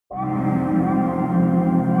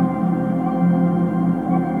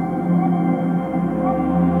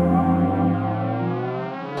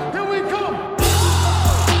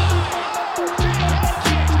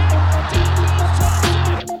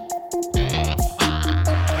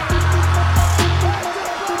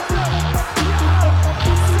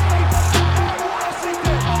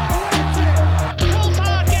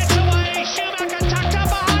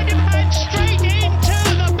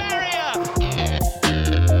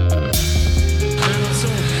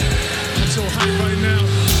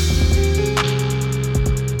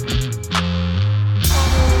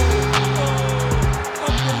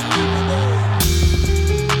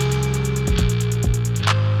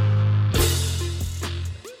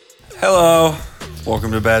Hello,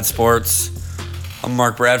 welcome to Bad Sports. I'm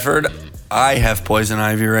Mark Bradford. I have poison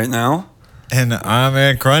ivy right now. And I'm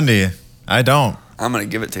at Grundy. I don't. I'm going to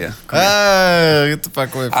give it to you. Get the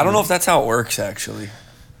fuck away from me. I don't know if that's how it works, actually.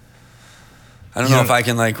 I don't know if I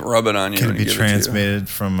can, rub it on you. Could it be transmitted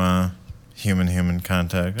from human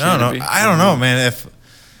contact? I don't know, man.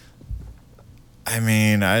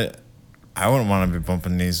 I wouldn't want to be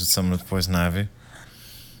bumping knees with someone with poison ivy.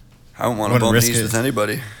 I wouldn't want to bump knees with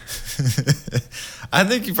anybody. I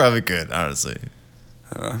think you probably could, honestly.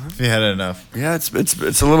 If you had enough. Yeah, it's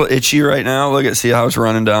a little itchy right now. See how it's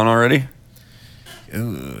running down already?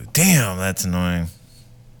 Ooh, damn, that's annoying.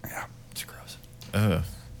 Yeah, it's gross. Ugh.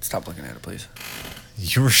 Stop looking at it, please.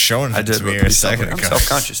 You were showing it to me a second ago. I'm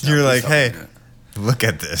self-conscious now. You were like, hey, look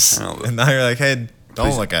at this. And now you're like, hey,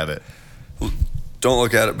 don't look at it. Don't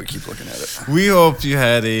look at it, but keep looking at it. We hope you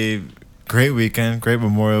had a great weekend, great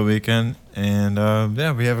Memorial weekend. And,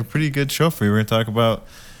 we have a pretty good show for you. We're going to talk about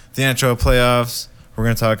the NHL playoffs. We're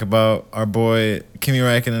going to talk about our boy Kimi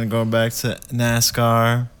Räikkönen going back to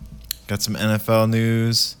NASCAR. Got some NFL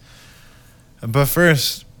news. But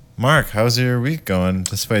first, Mark, how's your week going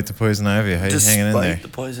despite the poison ivy? How you hanging in there? Despite the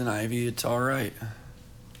poison ivy, it's all right.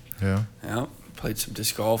 Yeah? Yeah. Played some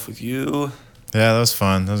disc golf with you. Yeah, that was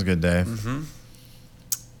fun. That was a good day. Mm-hmm.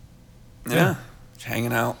 Yeah. Just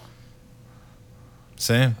hanging out.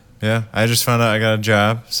 Same. Yeah. I just found out I got a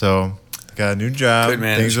job, so got a new job. Good,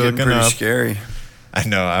 man. Things are looking pretty up. Scary. I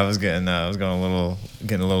know. I was getting a little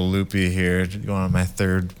loopy here, going on my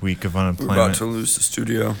third week of unemployment. We're about to lose the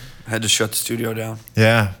studio. I had to shut the studio down.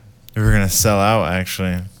 Yeah, we were gonna sell out.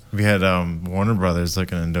 Actually, we had Warner Brothers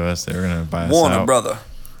looking into us. They were gonna buy us out. Warner Brother.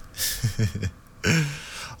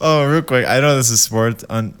 Oh, real quick. I know this is sports,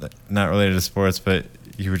 not related to sports, but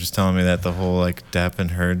you were just telling me that the whole Depp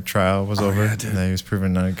and Heard trial was over, yeah, and that he was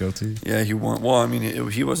proven not guilty. Yeah, he won. Well, I mean,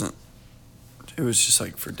 he wasn't. It was just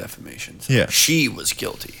for defamation. So yeah. She was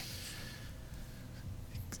guilty.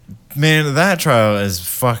 Man, that trial is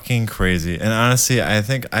fucking crazy. And honestly, I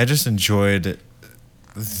think I just enjoyed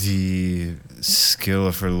the skill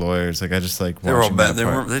of her lawyers. I just watching They were all bad.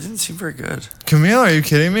 that They didn't seem very good. Camille, are you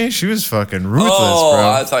kidding me? She was fucking ruthless, bro.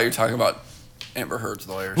 I thought you were talking about Amber Heard's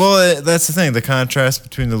lawyers. Well, that's the thing. The contrast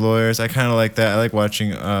between the lawyers, I kind of like that. I like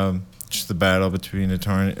watching just the battle between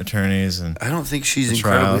attorneys and I don't think she's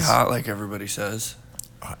incredibly hot like everybody says.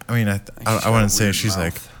 I mean, I wouldn't say she's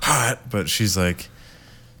hot, but she's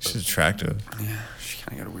attractive. Yeah, she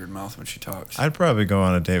kind of got a weird mouth when she talks. I'd probably go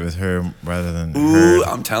on a date with her rather than Ooh, Heard.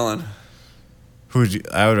 I'm telling. Who would you?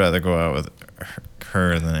 I would rather go out with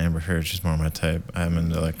her than Amber Heard. She's more my type. I'm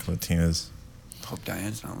into Latinas. Hope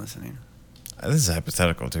Diane's not listening. This is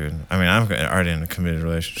hypothetical, dude. I mean, I'm already in a committed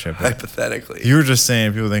relationship. Hypothetically. You were just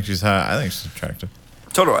saying people think she's hot. I think she's attractive.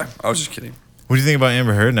 So do I. I was just kidding. What do you think about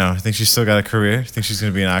Amber Heard now? Think she's still got a career? Think she's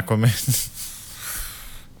going to be an Aquaman?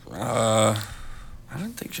 I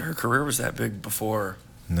don't think her career was that big before.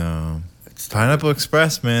 No. Pineapple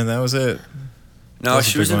Express, man. That was it. No,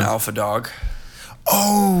 she was an alpha dog.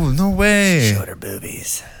 Oh, no way. She showed her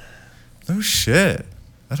boobies. No shit.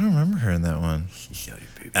 I don't remember her in that one. She showed her boobies.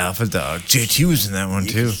 Alpha Dog. JT was in that one,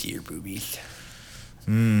 too. You could see her boobies.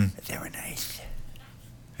 They were nice.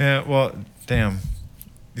 Yeah, well, damn.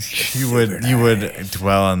 You would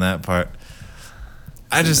dwell on that part.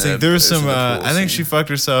 I just think there was some. I think she fucked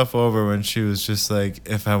herself over when she was just like,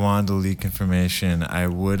 if I wanted to leak information, I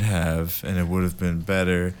would have, and it would have been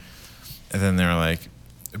better. And then they were like,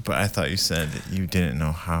 but I thought you said that you didn't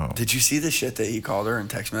know how. Did you see the shit that he called her in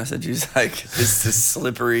text message? He's like, it's this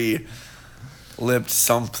slippery lipped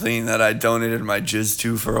something that I donated my jizz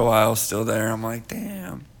to for a while, still there. I'm like,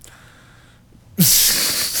 damn.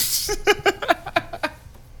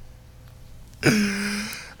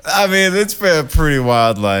 I mean, it's been a pretty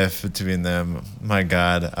wild life between them. My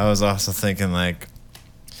God. I was also thinking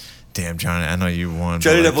damn, Johnny, I know you won.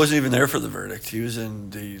 Johnny Depp wasn't even there for the verdict. He was in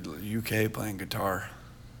the UK playing guitar.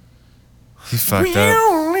 He fucked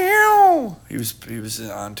up. He was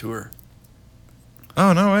on tour.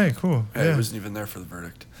 Oh, no way. Cool. Yeah, he wasn't even there for the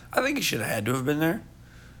verdict. I think he should have had to have been there.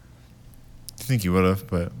 I think he would have,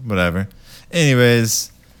 but whatever. Anyways,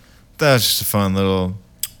 that was just a fun little...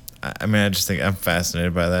 I mean, I just think I'm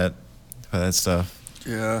fascinated by that stuff.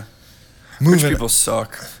 Yeah. Rich people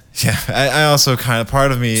suck. Yeah, I also kind of...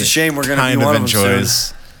 Part of me... It's a shame we're going to be one of them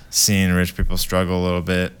enjoys seeing rich people struggle a little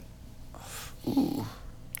bit. Ooh.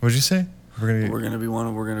 What'd you say? We're gonna be one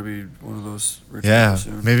of those rich people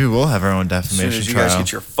soon. Maybe we'll have our own defamation as soon as you trial. guys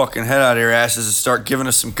get your fucking head out of your asses and start giving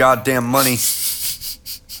us some goddamn money.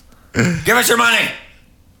 Give us your money.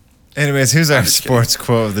 Anyways, here's our sports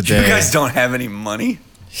quote of the day. You guys don't have any money?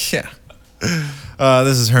 Yeah.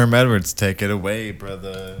 This is Herm Edwards. Take it away,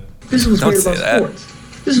 brother. This is what's Don't great say about that.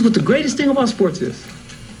 sports. This is what the greatest thing about sports is.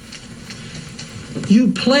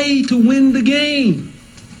 You play to win the game.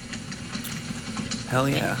 Hell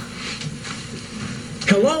yeah.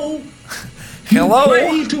 Hello? Hello? You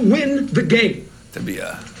play to win the game. To be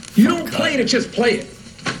a. You don't play to just play it.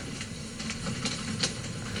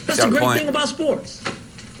 That's Got the a great point. thing about sports.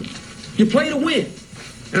 You play to win.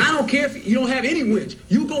 And I don't care if you don't have any wins.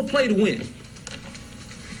 You go play to win.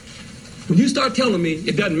 When you start telling me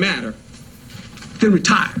it doesn't matter, then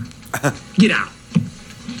retire. Get out.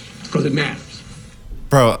 Because it matters.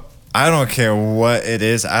 Bro, I don't care what it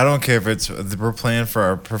is. I don't care if we're playing for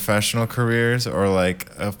our professional careers or like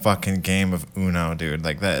a fucking game of Uno, dude.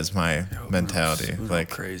 Like that is my mentality. Uno's Like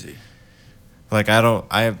crazy. Like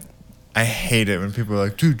I hate it when people are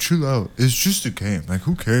like, dude, chill out. It's just a game. Like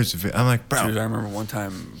who cares if it? I'm like, bro. Dude, I remember one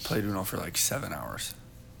time played Uno for like 7 hours.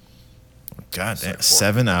 God damn, like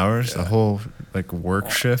 7 hours, yeah. the whole like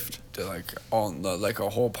work shift. Did like like a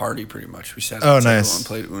whole party pretty much. We sat at Oh, the table nice. and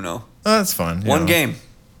played Uno. Oh, that's fun. you One know. game,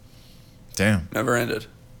 Damn, never ended.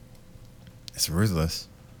 it's ruthless.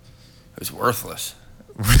 It was worthless.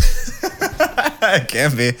 It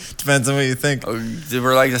can be. Depends on what you think. Oh,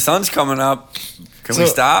 we're like, the sun's coming up. Can we So,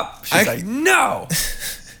 stop? She's I- like, no.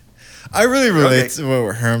 I really relate Okay. to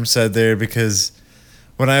what Herm said there because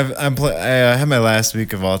when I had my last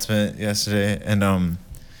week of Ultimate yesterday, and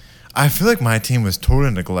I feel like my team was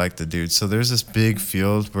totally neglected, dude. So there's this big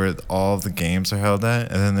field where all of the games are held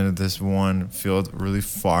at, and then there's this one field really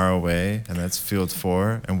far away, and that's Field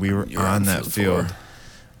 4, and we were You're on that Field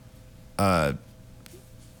 4. field.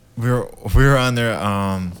 We were on there.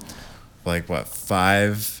 Like what,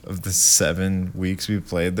 5 of the 7 weeks we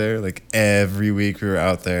played there. Like every week we were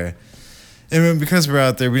out there. And because we were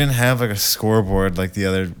out there, we didn't have like a scoreboard like the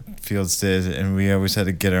other fields did, and we always had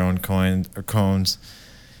to get our own cones.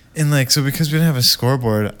 And like, so because we didn't have a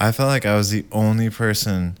scoreboard, I felt like I was the only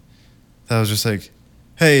person that was just like,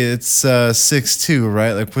 hey, it's 6-2,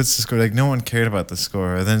 right? Like, what's the score? Like, no one cared about the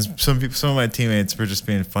score. And then some of my teammates were just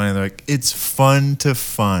being funny. They're like, it's fun to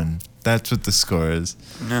fun. That's what the score is.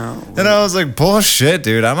 No. And I was like, bullshit,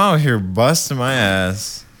 dude. I'm out here busting my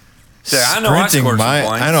ass. Yeah, I know I scored some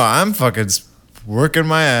points. I know I'm fucking working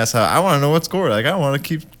my ass out. I want to know what score. Like, I want to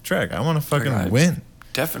keep track. I want to fucking I win.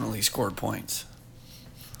 Definitely scored points.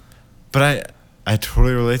 But I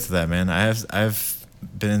totally relate to that, man. I've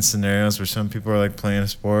been in scenarios where some people are like playing a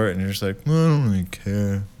sport and you're just like, well, I don't really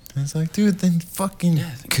care. And it's like, dude, then fucking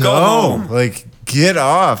go home. Like, get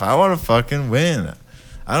off. I want to fucking win.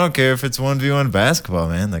 I don't care if it's 1v1 basketball,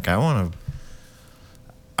 man. Like, I'm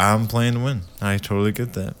playing to win. I totally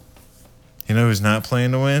get that. You know who's not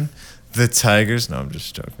playing to win? The Tigers. No, I'm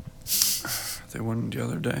just joking. They won the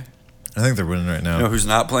other day. I think they're winning right now. You know who's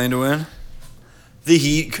not playing to win? The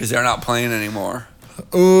Heat, because they're not playing anymore.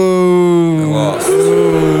 Ooh. They lost.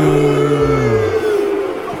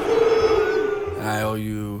 Ooh. And I owe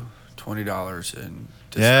you $20 in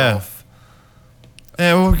disc Yeah. golf.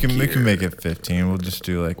 Yeah, well, we can make it 15. We'll just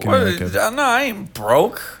do like. What? No, I ain't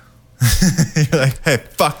broke. You're like, hey,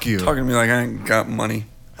 fuck you. Talking to me like I ain't got money.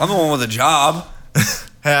 I'm the one with a job.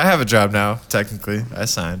 Hey, I have a job now. Technically, I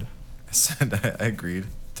signed. I agreed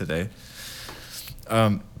today. Yeah,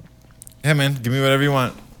 man, give me whatever you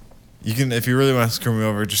want. You can, if you really want to screw me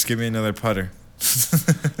over, just give me another putter.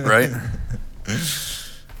 Right?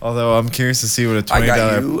 Although I'm curious to see what a $20. I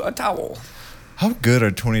got you a towel. How good are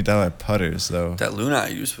 $20 putters though? That Luna I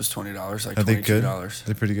used was $20, like Are they good? $22.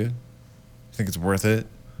 They're pretty good. I think it's worth it.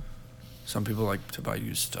 Some people like to buy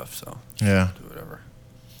used stuff, so Yeah. do whatever.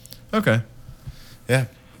 Okay. Yeah.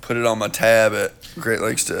 Put it on my tab at Great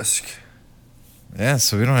Lakes Disc. Yeah.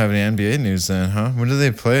 So we don't have any NBA news then, huh? When do they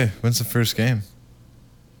play? When's the first game?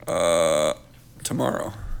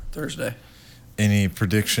 Tomorrow, Thursday. Any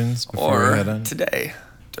predictions before we head Or on? today,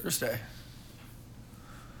 Thursday.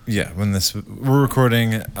 Yeah, we're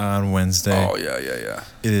recording on Wednesday. Oh, yeah.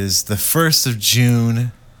 It is the 1st of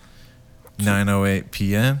June, 9:08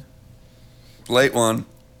 p.m. Late one.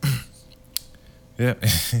 Yeah,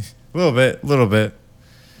 a little bit.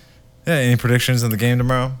 Yeah, any predictions on the game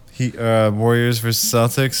tomorrow? Warriors versus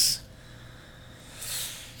Celtics.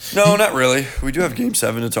 No, not really. We do have Game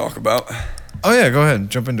 7 to talk about. Oh yeah, go ahead,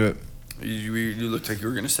 jump into it. You looked like you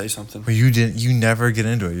were going to say something. But you didn't. You never get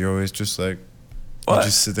into it. You're always just like, What? you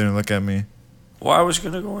just sit there and look at me. Well, I was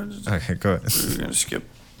going to go into... Okay, go ahead. We were going to skip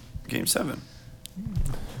Game 7.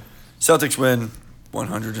 Celtics win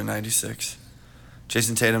 196.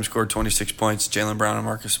 Jason Tatum scored 26 points. Jaylen Brown and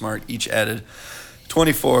Marcus Smart each added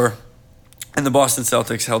 24. And the Boston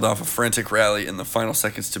Celtics held off a frantic rally in the final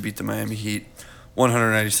seconds to beat the Miami Heat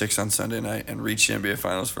 196 on Sunday night and reached the NBA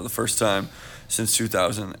Finals for the first time since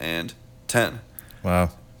 2010. Wow.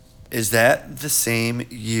 Is that the same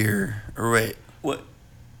year? Or wait,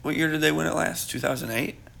 what year did they win it last?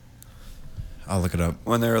 2008? I'll look it up.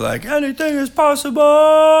 When they were like, anything is possible.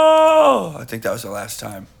 I think that was the last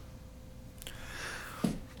time.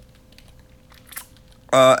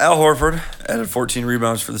 Al Horford added 14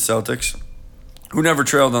 rebounds for the Celtics, who never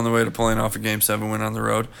trailed on the way to pulling off a Game 7 win on the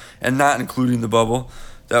road, and not including the bubble.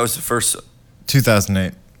 That was the first.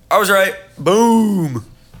 2008. I was right. Boom.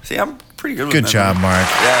 See, I'm pretty good with Good memory. job, Mark.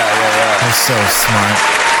 Yeah. You're so smart.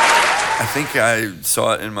 I think I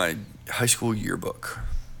saw it in my high school yearbook.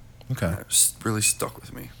 Okay. It really stuck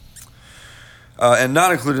with me. And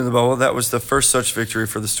not including the bubble, that was the first such victory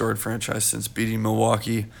for the storied franchise since beating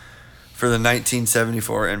Milwaukee for the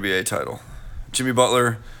 1974 NBA title. Jimmy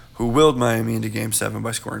Butler, who willed Miami into Game 7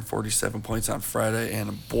 by scoring 47 points on Friday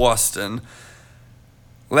in Boston,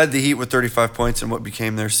 led the Heat with 35 points in what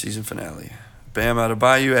became their season finale. Bam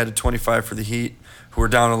Adebayo added 25 for the Heat, who were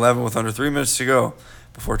down 11 with under 3 minutes to go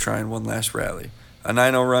before trying one last rally. A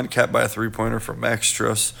 9-0 run capped by a three-pointer from Max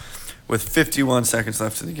Strus with 51 seconds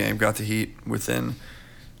left in the game got the Heat within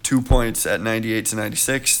 2 points at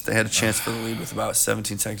 98-96. They had a chance for the lead with about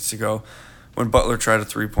 17 seconds to go when Butler tried a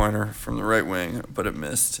three-pointer from the right wing, but it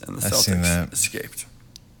missed, and the Celtics escaped.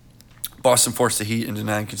 Boston forced the Heat into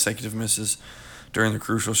 9 consecutive misses during the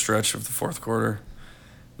crucial stretch of the fourth quarter,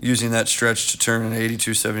 using that stretch to turn an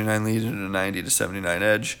 82-79 lead into a 90-79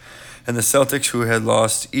 edge. And the Celtics, who had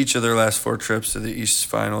lost each of their last 4 trips to the East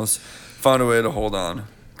Finals, found a way to hold on.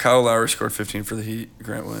 Kyle Lowry scored 15 for the Heat.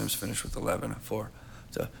 Grant Williams finished with 11 for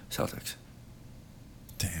the Celtics.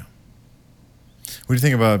 Damn. What do you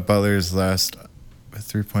think about Butler's last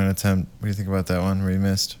 3-point attempt? What do you think about that one where he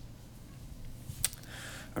missed?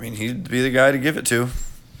 I mean, he'd be the guy to give it to.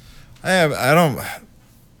 I don't.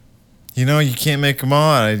 You know, you can't make them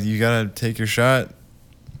all. You got to take your shot.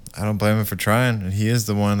 I don't blame him for trying. And he is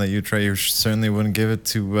the one that you try. You certainly wouldn't give it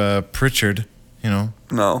to Pritchard, you know.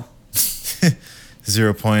 No.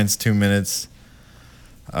 0 points, 2 minutes.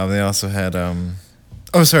 They also had.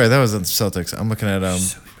 Oh, sorry, that was the Celtics. I'm looking at.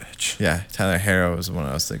 Silly bitch. Yeah, Tyler Harrow was the one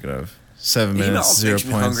I was thinking of. 7 minutes, Email 0 makes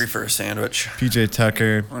me points. hungry for a sandwich. PJ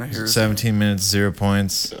Tucker, Wanna hear 17 minutes, 0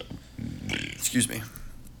 points. Excuse me.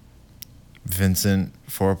 Vincent,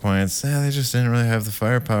 4 points. Yeah, they just didn't really have the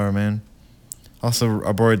firepower, man. Also,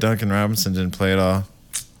 our boy Duncan Robinson didn't play at all.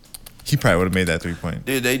 He probably would have made that 3-point.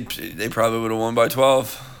 Dude, they probably would have won by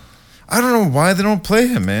 12. I don't know why they don't play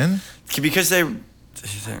him, man. Because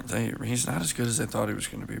he's not as good as they thought he was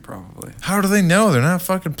going to be, probably. How do they know? They're not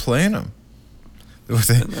fucking playing him.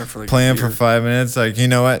 They Been there for like play a him for year. 5 minutes. Like, you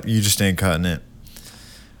know what? You just ain't cutting it.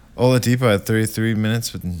 Oladipo had 33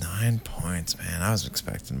 minutes with 9 points, man. I was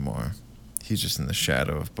expecting more. He's just in the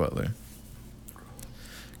shadow of Butler.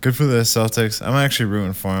 Good for the Celtics. I'm actually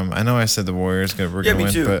rooting for him. I know I said the Warriors were going to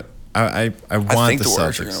win, too. but I want I think the the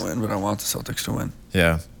Warriors are Celtics. going to win, but I want the Celtics to win.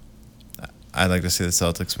 Yeah. I'd like to see the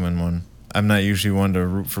Celtics win one. I'm not usually one to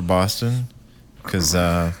root for Boston because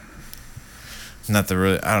not the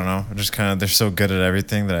really, I don't know, just kind of, they're so good at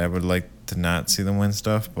everything that I would like to not see them win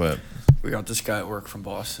stuff, but. We got this guy at work from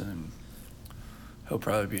Boston, and he'll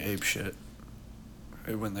probably be ape shit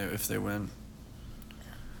if they win.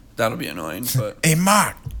 That'll be annoying, but Hey,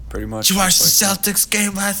 Mark, pretty much. did you watch the just like Celtics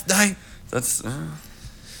game last night? That's,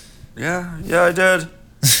 yeah, I did.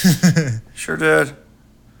 Sure did.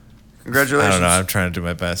 Congratulations. I don't know. I'm trying to do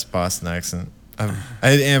my best Boston accent. I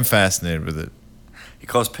am fascinated with it. He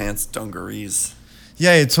calls pants dungarees.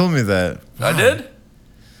 Yeah, you told me that. I did?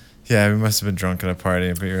 Yeah, we must have been drunk at a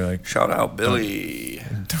party, but you're like Shout out Billy.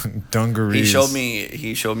 dungarees. He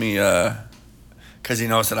showed me, because he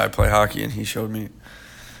knows that I play hockey, and he showed me,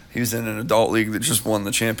 he was in an adult league that just won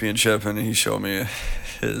the championship, and he showed me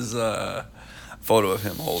his photo of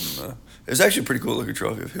him holding it was actually a pretty cool looking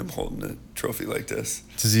trophy of him holding a trophy like this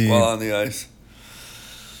while on the ice.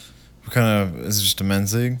 What kind of, is it just a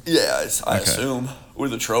men's league? Yeah, I assume,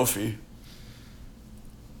 with a trophy.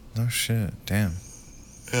 No shit, damn.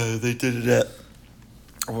 They did it at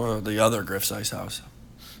the other Griff's Ice House.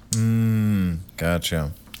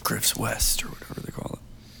 Gotcha. Griff's West, or whatever they call it.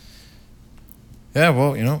 Yeah,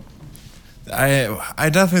 well, you know, I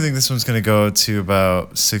definitely think this one's going to go to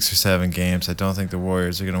about 6 or 7 games. I don't think the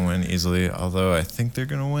Warriors are going to win easily, although I think they're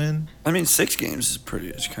going to win. I mean, 6 games is pretty.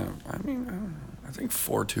 It's kind of. I mean, I think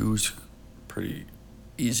 4-2 is pretty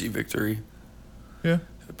easy victory. Yeah,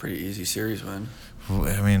 A pretty easy series win. well,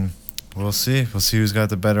 I mean, we'll see. We'll see who's got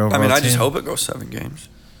the better overall team. I just hope it goes 7 games.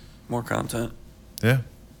 More content. Yeah,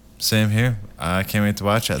 Same here. I can't wait to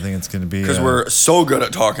watch it. I think it's going to be... Because we're so good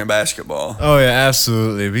at talking basketball. Oh, yeah,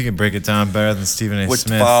 absolutely. We can break it down better than Stephen A. With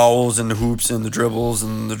Smith. the fouls and the hoops and the dribbles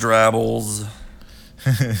and the drabbles.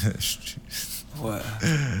 What?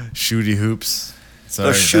 Shooty hoops.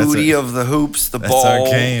 The shooty of the hoops, the balls, our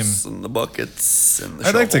game. And the buckets, and the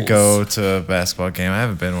I'd like to shovels. go to a basketball game. I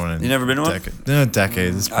haven't been one in You never been to one?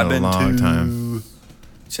 decades. It's been a long time.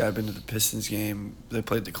 See, I've been to the Pistons game. They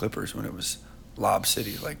played the Clippers when it was Lob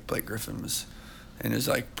City. Like, Blake Griffin was in his,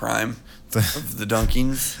 like, prime of the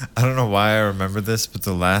dunkings. I don't know why I remember this, but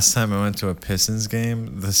the last time I went to a Pistons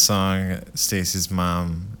game, the song Stacey's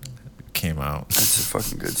Mom came out. That's a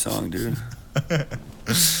fucking good song, dude.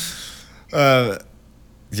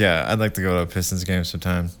 Yeah, I'd like to go to a Pistons game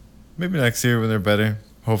sometime. Maybe next year when they're better.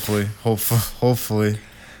 Hopefully.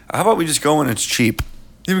 How about we just go when it's cheap?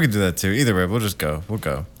 Yeah, we can do that too. Either way, we'll just go. We'll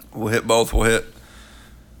go. We'll hit both. We'll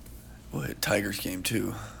hit Tigers game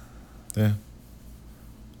too. Yeah.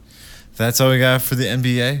 That's all we got for the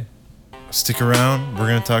NBA. Stick around. We're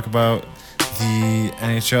going to talk about the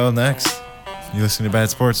NHL next. You listen to Bad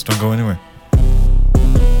Sports. Don't go anywhere.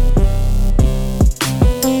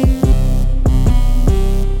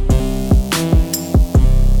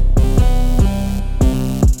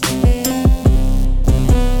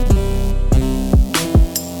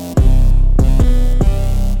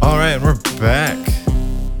 Back.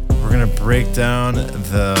 We're going to break down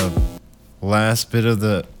the last bit of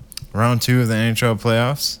the round 2 of the NHL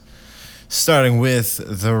playoffs, starting with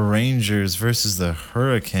the Rangers versus the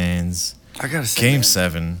Hurricanes. I gotta say, Game man,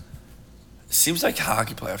 7. It seems like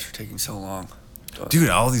hockey playoffs are taking so long. Dude,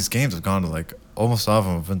 all these games have gone to like almost all of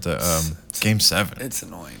them have been to Game 7. It's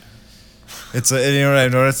annoying. It's you know what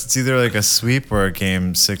I've noticed? It's either like a sweep or a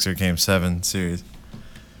Game 6 or Game 7 series.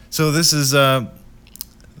 So this is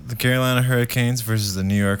the Carolina Hurricanes versus the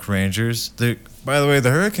New York Rangers. By the way, the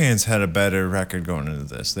Hurricanes had a better record going into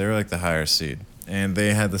this. They were like the higher seed, and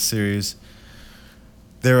they had the series.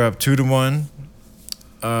 They were up 2-1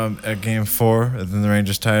 at Game 4, and then the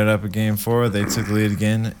Rangers tied it up at Game 4. They took the lead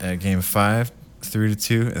again at Game 5,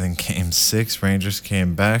 3-2, and then Game 6, Rangers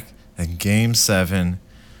came back, and Game 7,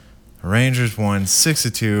 Rangers won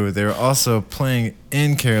 6-2. They were also playing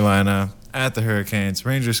in Carolina at the Hurricanes.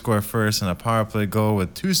 Rangers score first on a power play goal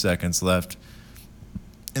with 2 seconds left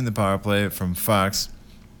in the power play from Fox.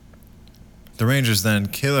 The Rangers then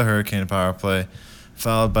kill a Hurricane power play,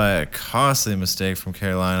 followed by a costly mistake from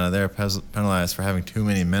Carolina. They're penalized for having too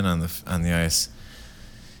many men on the ice.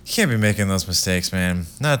 You can't be making those mistakes, man.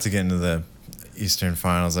 Not to get into the Eastern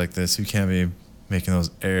Finals like this. You can't be making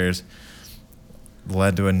those errors.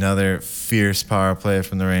 Led to another fierce power play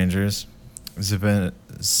from the Rangers.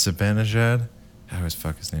 Zibanejad? I always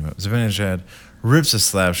fuck his name up. Zibanejad rips a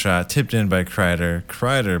slap shot, tipped in by Kreider.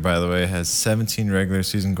 Kreider, by the way, has 17 regular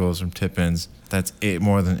season goals from tip-ins. That's 8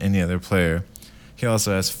 more than any other player. He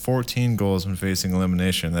also has 14 goals when facing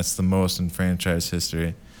elimination. That's the most in franchise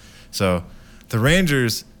history. So the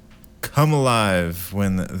Rangers come alive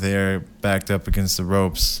when they're backed up against the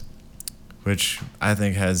ropes, which I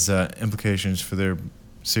think has implications for their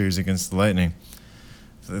series against the Lightning.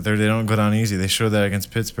 They don't go down easy. They showed that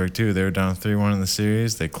against Pittsburgh, too. They were down 3-1 in the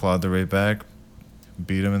series. They clawed their way back,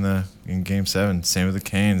 beat them in Game 7. Same with the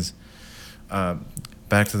Canes.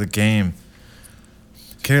 Back to the game.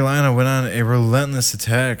 Carolina went on a relentless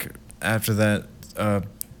attack after that. I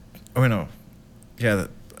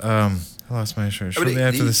lost my shirt. Shortly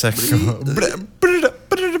after the second goal.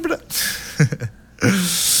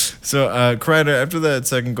 So, Kreider, after that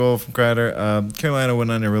second goal from Kreider, Carolina went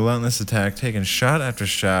on a relentless attack, taking shot after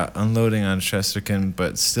shot, unloading on Shesterkin,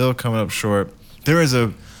 but still coming up short. There was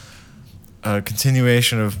a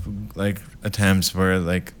continuation of, like, attempts where,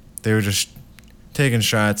 like, they were just taking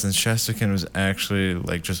shots, and Shesterkin was actually,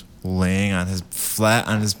 like, just laying flat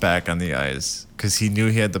on his back on the ice because he knew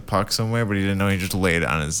he had the puck somewhere, but he didn't know he just laid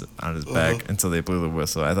on his back until they blew the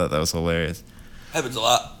whistle. I thought that was hilarious. Happens a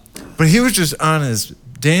lot. But he was just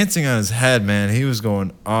dancing on his head, man. He was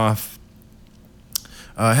going off.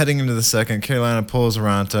 Heading into the second, Carolina pulls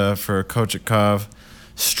Ranta for Kochetkov.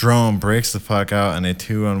 Strome breaks the puck out in a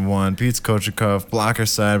 2-on-1. Beats Kochetkov. Blocker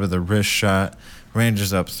side with a wrist shot.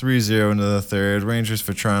 Rangers up 3-0 into the third. Rangers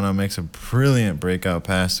for Toronto makes a brilliant breakout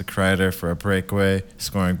pass to Kreider for a breakaway,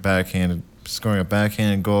 scoring a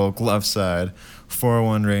backhanded goal, glove side.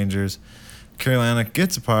 4-1 Rangers. Carolina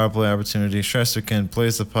gets a power play opportunity. Shesterkin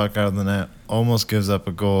plays the puck out of the net, almost gives up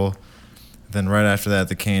a goal. Then right after that,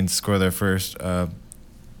 the Canes score their first to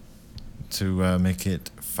make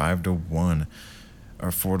it 5-1 or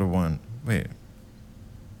 4-1. Wait,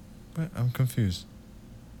 what? I'm confused.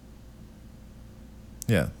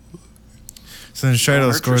 Yeah. So then Scheidel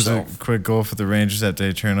hurt scores yourself. a quick goal for the Rangers after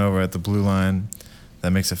they turn over at the blue line.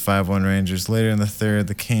 That makes it 5-1 Rangers. Later in the third,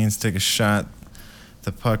 the Canes take a shot.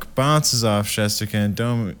 The puck bounces off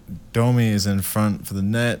Shesterkin. Domi is in front for the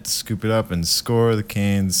net, scoop it up and score the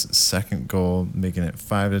Canes' second goal, making it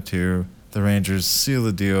 5-2. The Rangers seal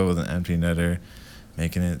the deal with an empty netter,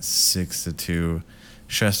 making it 6-2.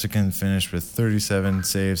 Shesterkin finished with 37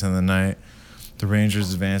 saves on the night. The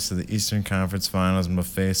Rangers advance to the Eastern Conference Finals and will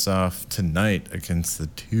face off tonight against the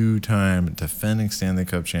two-time defending Stanley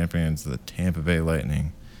Cup champions, the Tampa Bay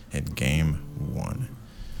Lightning, in Game 1.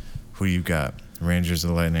 Who you got? Rangers or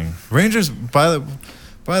the Lightning? Rangers, by the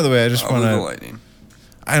way, I just want the to... Lightning.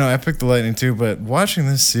 I know, I picked the Lightning too, but watching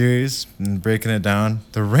this series and breaking it down,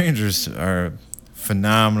 the Rangers are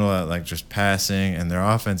phenomenal at like just passing, and their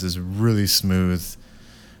offense is really smooth.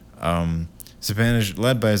 Zibanejad,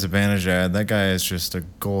 led by Zibanejad, that guy is just a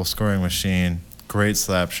goal-scoring machine. Great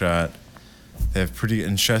slap shot. They have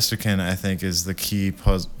and Shesterkin, I think, is the key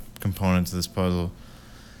component to this puzzle.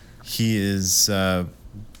 He is the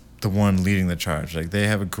one leading the charge. Like, they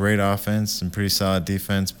have a great offense and pretty solid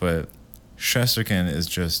defense, but Shesterkin is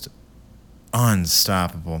just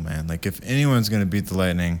unstoppable, man. Like, if anyone's going to beat the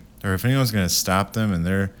Lightning, or if anyone's going to stop them and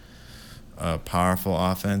their powerful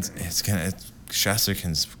offense,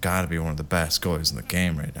 Shesterkin's got to be one of the best goalies in the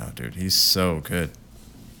game right now, dude. He's so good.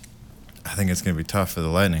 I think it's going to be tough for the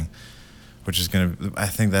Lightning, I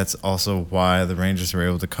think that's also why the Rangers are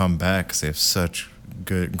able to come back, because they have such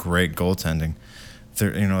great goaltending.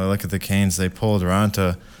 Look at the Canes. They pulled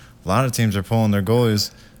Ranta. A lot of teams are pulling their goalies.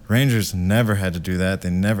 Rangers never had to do that. They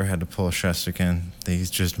never had to pull Shesterkin. He's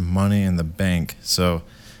just money in the bank. So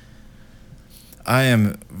I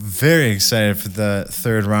am very excited for the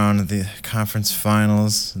third round of the conference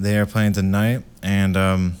finals. They are playing tonight, and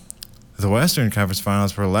the Western Conference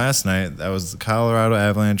Finals were last night. That was the Colorado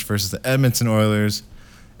Avalanche versus the Edmonton Oilers.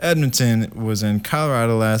 Edmonton was in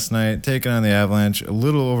Colorado last night, taking on the Avalanche. A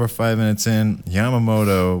little over 5 minutes in,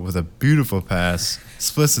 Yamamoto with a beautiful pass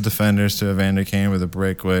splits the defenders to Evander Kane with a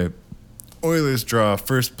breakaway. Oilers draw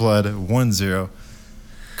first blood 1-0.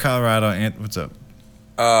 Colorado, what's up?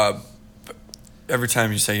 Every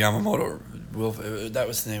time you say Yamamoto, that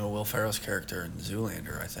was the name of Will Ferrell's character in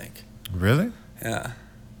Zoolander, I think. Really? Yeah.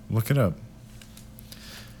 Look it up.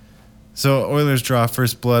 So Oilers draw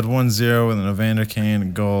first blood 1-0 with an Evander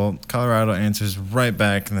Kane goal. Colorado answers right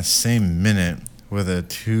back in the same minute with a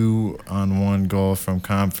 2-on-1 goal from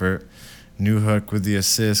Comfort. Newhook with the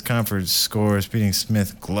assist. Comfort scores, beating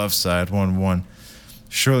Smith glove side 1-1.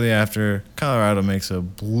 Shortly after, Colorado makes a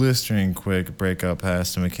blistering quick breakout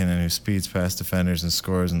pass to McKinnon, who speeds past defenders and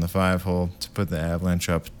scores in the 5-hole to put the Avalanche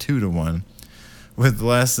up 2-1. With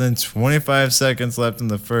less than 25 seconds left in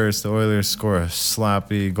the first, the Oilers score a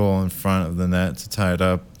sloppy goal in front of the net to tie it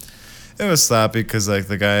up. It was sloppy because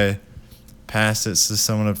the guy passed it to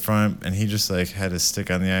someone up front, and he just had his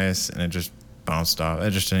stick on the ice, and it just bounced off.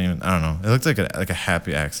 It just didn't even. I don't know. It looked like a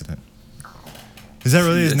happy accident. Is that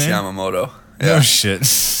really his name? Yamamoto. Yeah. No shit.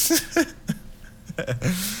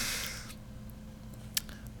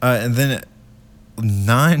 And then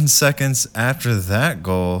 9 seconds after that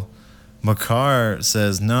goal, Makar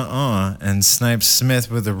says nuh-uh and snipes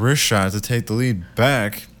Smith with a wrist shot to take the lead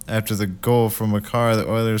back. After the goal from Makar, the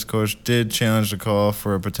Oilers coach did challenge the call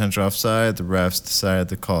for a potential offside. The refs decided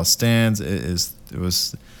the call stands. It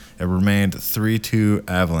remained 3-2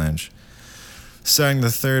 Avalanche. Starting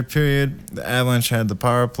the third period, the Avalanche had the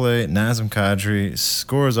power play. Nazem Kadri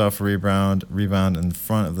scores off a rebound in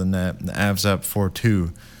front of the net. The Avs up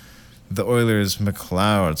 4-2. The Oilers'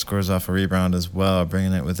 McLeod scores off a rebound as well,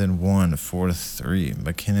 bringing it within 4-3.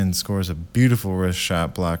 McKinnon scores a beautiful wrist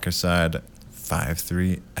shot blocker side,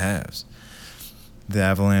 5-3 Avs. The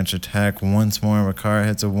Avalanche attack once more. Makar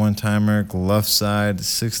hits a one-timer, glove side,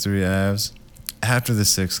 6-3 Avs. After the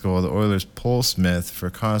sixth goal, the Oilers pull Smith for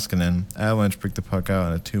Koskinen. Avalanche pick the puck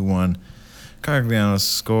out in a 2-1. Cogliano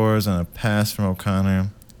scores on a pass from O'Connor.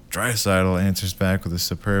 Draisaitl answers back with a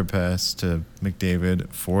superb pass to McDavid,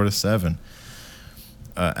 4-7.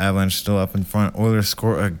 Avalanche still up in front. Oilers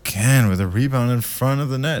score again with a rebound in front of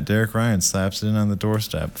the net. Derek Ryan slaps it in on the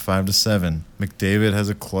doorstep, 5-7. McDavid has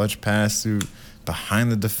a clutch pass through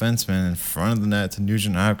behind the defenseman in front of the net to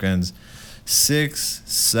Nugent Hopkins,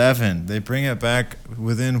 6-7. They bring it back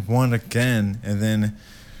within one again, and then,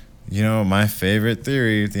 my favorite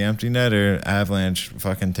theory, the empty netter, Avalanche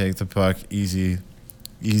fucking take the puck, easy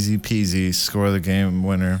peasy, score the game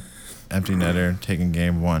winner, empty netter, taking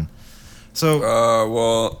game one. So,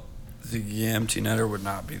 the empty netter would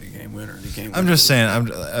not be the game winner. I'm just saying,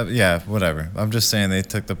 whatever. I'm just saying they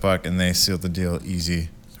took the puck and they sealed the deal easy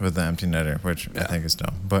with the empty netter, which I think is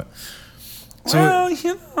dumb. But Well,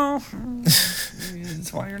 you know,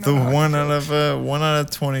 that's why you're not the one out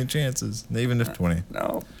of 20 chances, even if 20.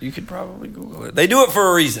 No, you could probably Google it. They do it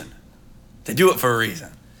for a reason.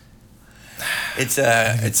 It's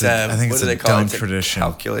I think it's a dumb tradition.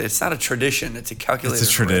 It's not a tradition. It's a calculated. It's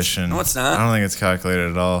a tradition. Risk. No, it's not. I don't think it's calculated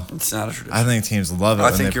at all. It's not a tradition. I think teams love it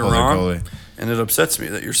when they pull their goalie. And it upsets me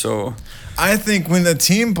that you're so. I think when the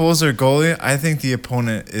team pulls their goalie, I think the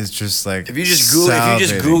opponent is just like. If you just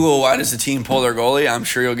Google why does the team pull their goalie, I'm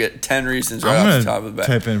sure you'll get 10 reasons right off the top of the bat.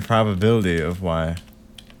 Type in probability of why.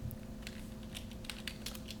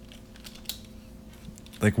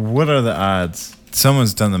 Like, what are the odds?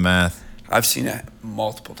 Someone's done the math. I've seen it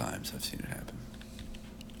multiple times. I've seen it happen.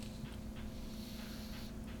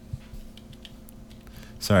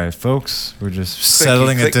 Sorry, folks. We're just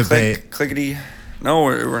settling a debate. Clickety. No,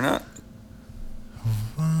 we're not.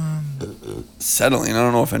 Settling. I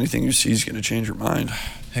don't know if anything you see is going to change your mind.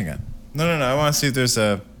 Hang on. No. I want to see if there's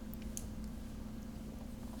a...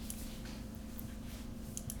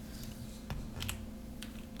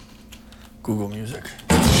 Google Music.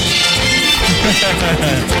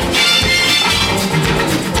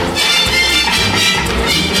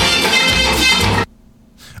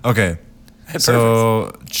 Okay.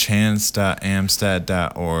 So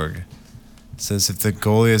chance.amstat.org says if the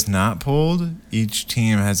goalie is not pulled, each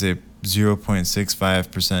team has a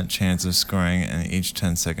 0.65% chance of scoring in each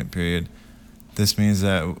 10-second period. This means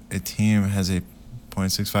that a team has a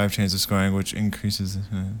 0.65 chance of scoring, which increases...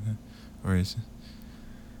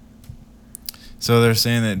 So they're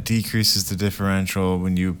saying that decreases the differential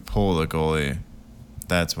when you pull the goalie.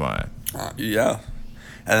 That's why. Yeah.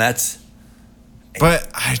 And that's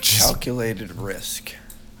calculated risk.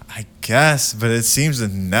 I guess, but it seems to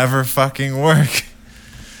never fucking work.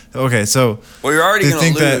 Okay, so... Well, you're already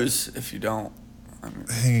going to lose if you don't. I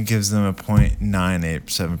think it gives them a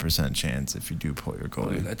 0.987% chance if you do pull your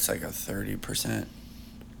goalie. Ooh, that's like a 30%.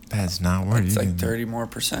 That's not worth it. It's like 30 more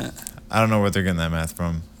 %. I don't know where they're getting that math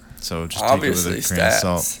from. So just obviously take it with a grain of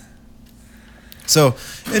salt. So,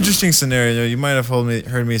 interesting scenario. You might have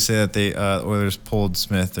heard me say that the Oilers pulled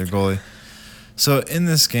Smith, their goalie. So, in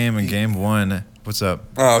this game, in Game 1, what's up?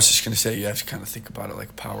 Oh, I was just going to say you have to kind of think about it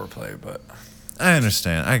like power play, but... I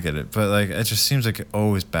understand. I get it. But, like, it just seems like it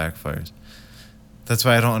always backfires. That's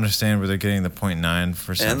why I don't understand where they're getting the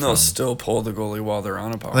 0.9%. And they'll still pull the goalie while they're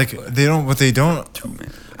on a power play. They don't...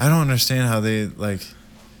 I don't understand how they, like...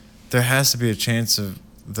 There has to be a chance of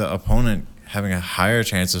the opponent having a higher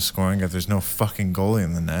chance of scoring if there's no fucking goalie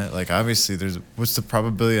in the net. Like, obviously, what's the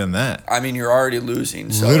probability on that? I mean, you're already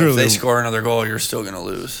losing. So if they score another goal, you're still going to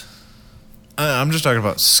lose. I'm just talking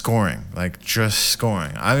about scoring, like just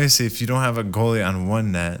scoring. Obviously, if you don't have a goalie on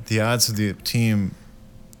one net, the odds of the team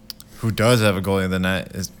who does have a goalie in the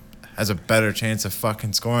net has a better chance of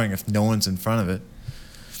fucking scoring if no one's in front of it.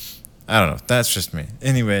 I don't know. That's just me.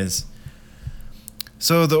 Anyways...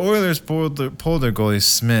 So the Oilers pulled their goalie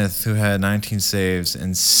Smith, who had 19 saves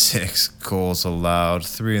and 6 goals allowed,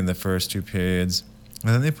 3 in the first 2 periods. And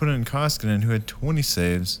then they put in Koskinen, who had 20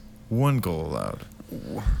 saves, 1 goal allowed.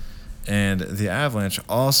 And the Avalanche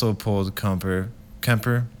also pulled Kemper.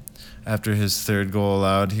 After his 3rd goal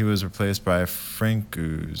allowed, he was replaced by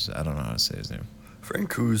Francouz. I don't know how to say his name.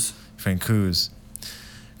 Francouz.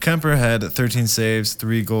 Kemper had 13 saves,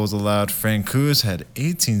 3 goals allowed. Francouz had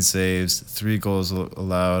 18 saves, 3 goals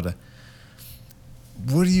allowed.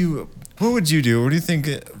 What would you do? What do you think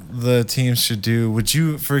the teams should do? Would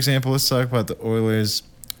you, for example, let's talk about the Oilers.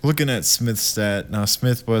 Looking at Smith's stat. Now,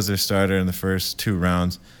 Smith was their starter in the first 2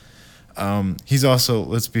 rounds. He's also,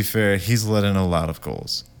 let's be fair, he's let in a lot of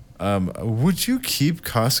goals. Would you keep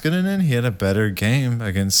Koskinen in? He had a better game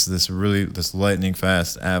against this lightning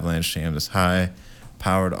fast Avalanche team, this high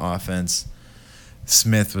powered offense.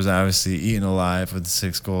 Smith was obviously eaten alive with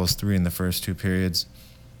 6 goals, 3 in the first 2 periods,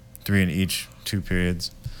 3 in each 2 periods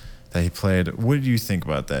that he played. What do you think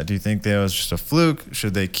about that? Do you think that was just a fluke?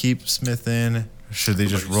 Should they keep Smith in? Should they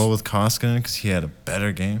just roll with Koskinen because he had a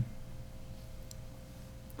better game?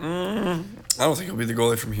 I don't think he'll be the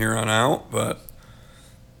goalie from here on out, but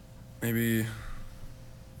maybe,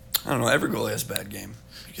 I don't know, every goalie has a bad game.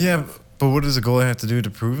 Yeah, but what does a goalie have to do to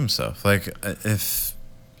prove himself? Like, if,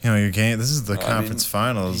 your game, this is the conference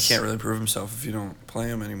finals. He can't really prove himself if you don't play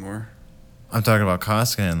him anymore. I'm talking about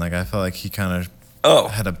Koskinen. Like, I felt like he kind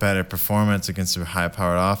of had a better performance against a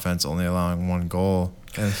high-powered offense, only allowing 1 goal.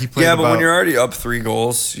 And he played but when you're already up 3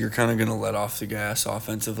 goals, you're kind of going to let off the gas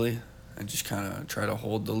offensively and just kind of try to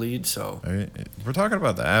hold the lead. So we're talking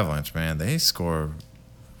about the Avalanche, man. They score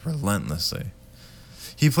relentlessly.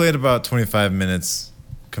 He played about 25 minutes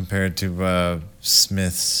compared to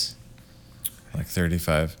Smith's like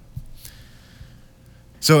 35.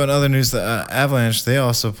 So in other news, the Avalanche, they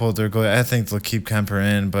also pulled their goalie. I think they'll keep Kemper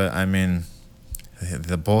in, but I mean,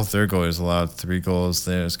 both their goalies allowed 3 goals.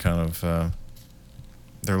 There's kind of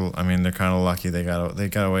they're kind of lucky they got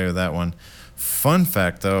away with that one. Fun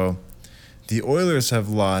fact though, the Oilers have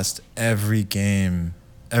lost every game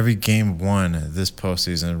one this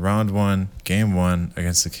postseason. Round 1, game 1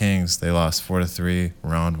 against the Kings, they lost 4-3.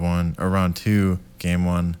 Round 2, game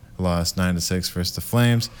 1, lost 9-6 versus the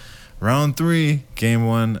Flames. Round 3, game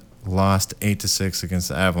 1, lost 8-6 against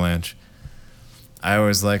the Avalanche. I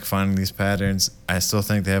always like finding these patterns. I still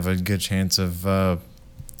think they have a good chance of at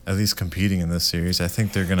least competing in this series. I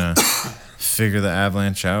think they're gonna figure the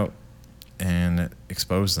Avalanche out and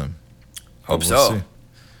expose them. Hope so. See.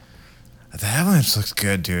 The Avalanche looks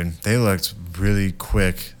good, dude. They looked really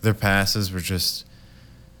quick. Their passes were just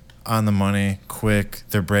on the money, quick.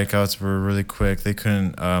 Their breakouts were really quick. They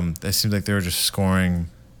couldn't. It seemed like they were just scoring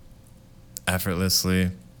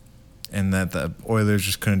effortlessly, and that the Oilers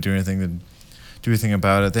just couldn't do anything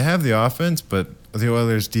about it. They have the offense, but the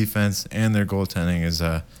Oilers' defense and their goaltending is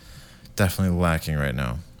definitely lacking right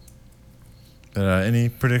now. But any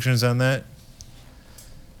predictions on that?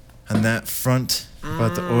 On that front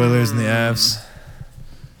about the Oilers and the Avs?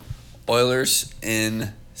 Oilers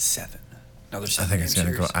in 7. Another 7. I think it's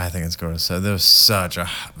gonna go. I think it's going to 7. There was such a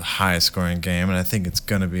high scoring game, and I think it's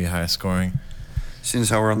gonna be high scoring. Seeing as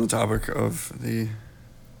how we're on the topic of the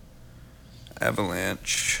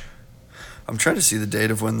Avalanche, I'm trying to see the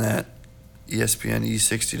date of when that ESPN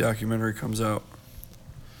E60 documentary comes out.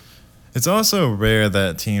 It's also rare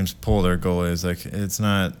that teams pull their goalies. Like it's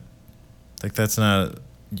not, like that's not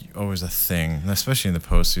always a thing, especially in the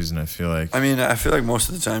postseason. I feel like. I mean, I feel like most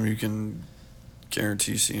of the time you can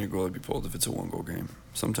guarantee seeing a goalie be pulled if it's a 1-goal game.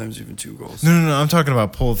 Sometimes even 2 goals. No. I'm talking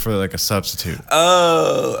about pulled for like a substitute.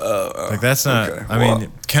 Oh. Like that's not. Okay. I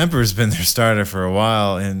mean, Kemper's been their starter for a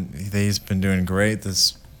while, and he's been doing great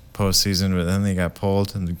this postseason. But then they got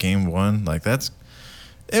pulled in game 1. Like it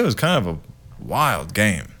was kind of a wild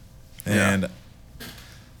game, and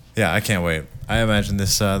yeah, I can't wait. I imagine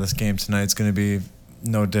this game tonight's going to be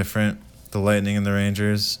no different. The Lightning and the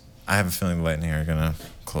Rangers. I have a feeling the Lightning are going to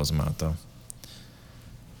close them out though.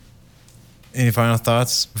 Any final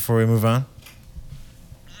thoughts before we move on?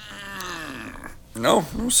 No,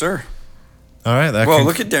 sir. All right.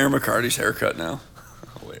 Look at Darren McCarty's haircut now.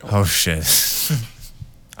 Oh, shit.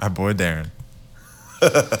 Our boy Darren.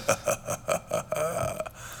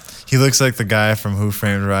 He looks like the guy from Who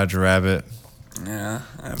Framed Roger Rabbit. Yeah.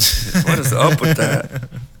 What is up with that?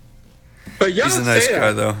 But He's a nice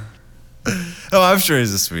guy, though. Oh, I'm sure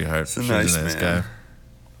he's a sweetheart. He's a nice man. Guy.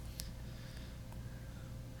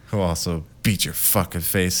 Who also beat your fucking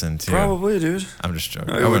face in, too. Probably, dude. I'm just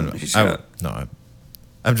joking. No,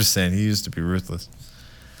 I'm just saying he used to be ruthless.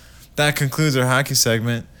 That concludes our hockey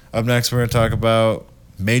segment. Up next, we're going to talk about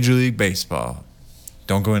Major League Baseball.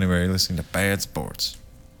 Don't go anywhere. You're listening to Bad Sports.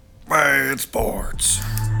 Bad Sports.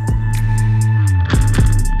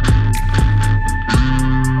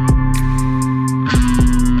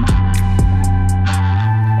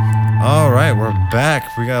 All right, we're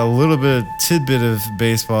back. We got a little bit of tidbit of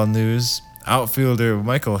baseball news. Outfielder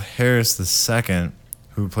Michael Harris II,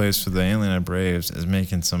 who plays for the Atlanta Braves, is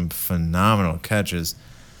making some phenomenal catches.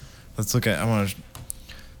 Let's look at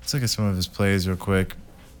some of his plays real quick.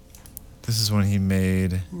 This is when he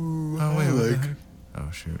made. Oh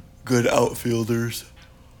shoot! Good outfielders.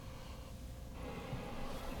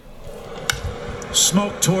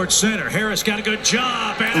 Smoke towards center. Harris got a good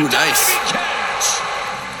job. And nice catch.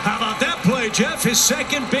 How about that play, Jeff? His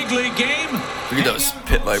second big league game. Look at those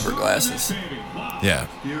pit viper glasses. Yeah.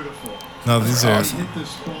 No, these are awesome.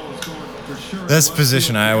 That's the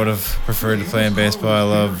position I would have preferred to play in baseball. I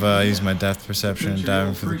love using my depth perception and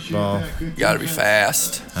diving for the ball. You gotta be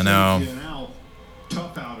fast. I know.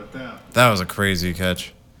 That was a crazy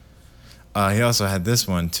catch. He also had this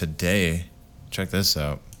one today. Check this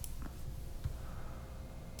out.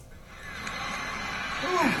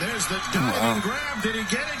 There's the diving grab. Did he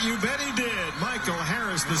get it? You bet he did. Michael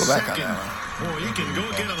Harris, the second. Boy, you can go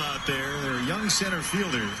get him out there. They're a young center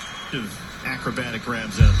fielder. Just acrobatic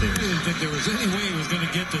grabs out there. I didn't think there was any way he was going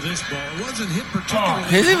to get to this ball. It wasn't hit particularly.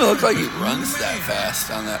 He doesn't even look like he runs that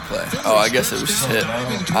fast on that play. Oh, I guess it was just hit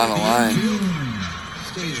on a line.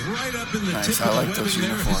 Stays right up in the Nice, tip I like of the those webbing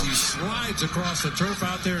there as uniforms. he slides across the turf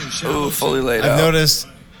out there and Ooh, fully laid I've out. noticed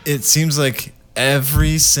it seems like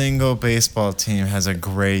every single baseball team has a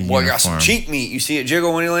gray uniform. Boy, got some cheek meat. You see it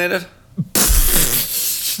jiggle when he landed?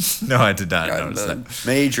 No, I did not notice that.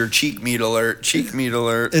 Major cheek meat alert. Cheek meat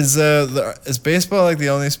alert. Is baseball like the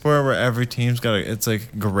only sport where every team's got it's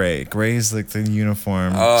like gray? Gray is like the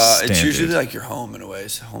uniform. It's usually like your home in a way.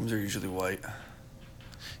 So homes are usually white.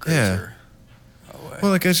 Grays are away.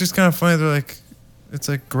 Well, like it's just kind of funny. They're like, it's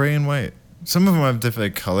like gray and white. Some of them have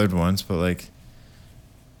different colored ones, but like,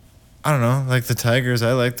 I don't know. Like the Tigers,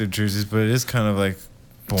 I like their jerseys, but it is kind of like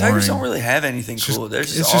boring. Tigers don't really have anything cool. They're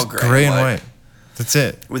just all gray and white. That's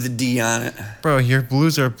it. With a D on it. Bro, your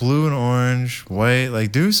Blues are blue and orange, white.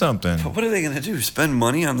 Like, do something. But what are they going to do? Spend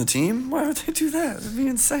money on the team? Why would they do that? That'd be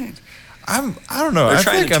insane. I don't know. I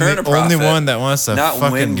think I'm the only one that wants to not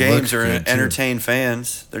fucking win games or entertain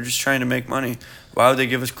fans. They're just trying to make money. Why would they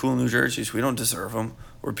give us cool new jerseys? We don't deserve them.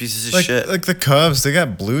 We're pieces of shit. Like the Cubs, they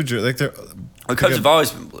got blue jerseys. Like the Cubs have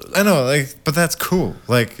always been blue. Though. I know, but that's cool.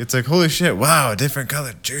 Like it's like holy shit! Wow, a different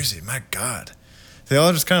colored jersey. My God, they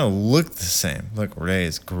all just kind of look the same. Look,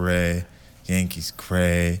 Rays gray, Yankees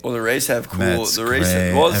gray. Well, the Rays have cool. Mets the Rays.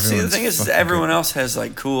 gray. Well, see, the thing is everyone else has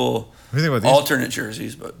like cool alternate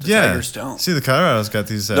jerseys, but the Tigers don't. See, the Colorado's got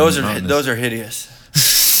these. Those are hideous.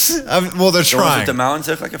 Well, they're trying. With the mountains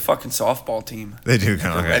look like a fucking softball team. They do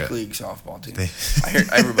kind of like a rec league softball team. I hear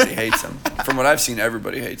everybody hates them. From what I've seen,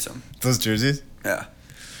 everybody hates them. Those jerseys? Yeah.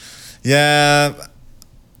 Yeah.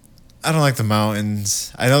 I don't like the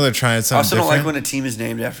mountains. I know they're trying something different. I also don't like when a team is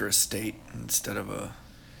named after a state instead of a...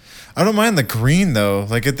 I don't mind the green, though.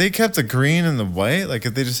 Like, if they kept the green and the white, like,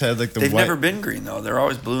 if they just had, like, the They've white... never been green, though. They're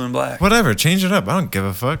always blue and black. Whatever. Change it up. I don't give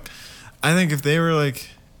a fuck. I think if they were, like...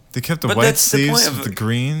 They kept the white sleeves with the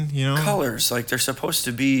green, you know? Colors. Like, they're supposed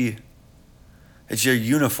to be... It's your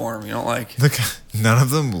uniform. You don't like... Look, none of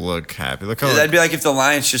them look happy. Look how... That'd be like if the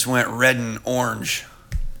Lions just went red and orange.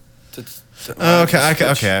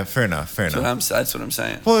 Okay. Fair enough. That's what I'm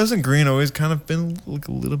saying. Well, isn't green always kind of been like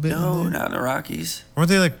a little bit? No, not in the Rockies. Weren't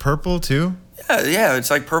they like purple too? Yeah.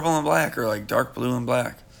 It's like purple and black or like dark blue and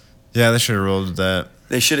black. Yeah, they should have rolled with that.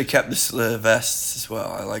 They should have kept the vests as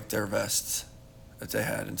well. I like their vests that they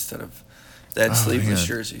had instead of... They had sleeveless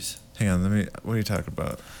jerseys. Hang on, what are you talking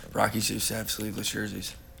about? Rockies used to have sleeveless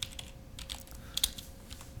jerseys.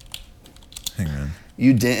 Hang on.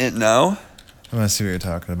 You didn't know? I want to see what you're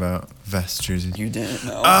talking about. Vest jerseys. You didn't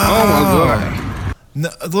know? Oh my God. No,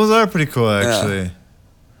 those are pretty cool, actually. Yeah.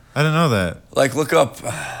 I didn't know that. Like, look up...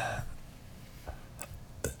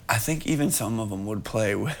 I think even some of them would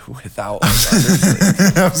play without like,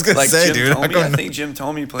 I was going to say, Jim dude. I think Jim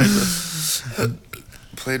Thome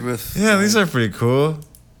played with... Yeah, these are pretty cool.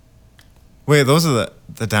 Wait, those are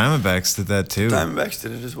the Diamondbacks did that too. Diamondbacks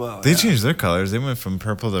did it as well. They changed their colors. They went from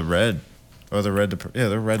purple to red. Or the red to... Yeah,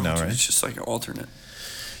 they're red now, right? It's just like an alternate.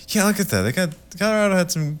 Yeah, look at that. Colorado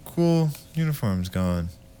had some cool uniforms going.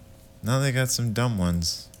 Now they got some dumb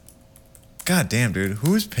ones. God damn, dude.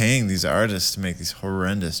 Who's paying these artists to make these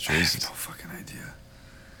horrendous jerseys? I have no fucking idea.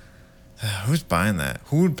 Who's buying that?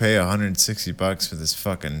 Who would pay $160 for this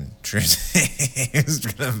fucking jersey? Who's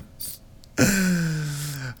gonna...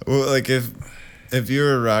 Well, like, if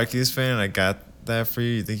you're a Rockies fan and I got that for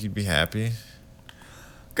you think you'd be happy?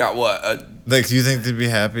 Got what? Like, do you think they'd be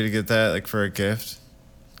happy to get that, like, for a gift?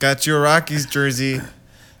 Got you a Rockies jersey.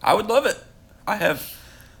 I would love it. I have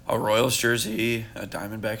a Royals jersey, a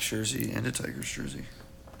Diamondbacks jersey, and a Tigers jersey.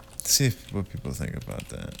 Let's see what people think about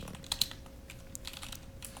that.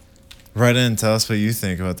 Write in and tell us what you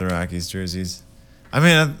think about the Rockies jerseys. I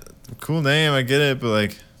mean, cool name, I get it, but,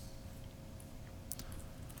 like...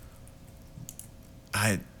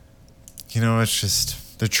 it's just...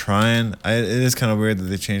 They're trying. It is kind of weird that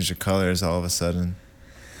they changed the colors all of a sudden.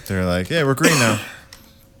 They're like, yeah, we're green now.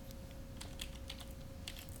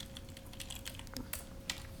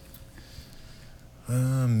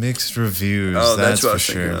 Mixed reviews. Oh, that's what I was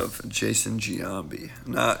thinking of. Jason Giambi,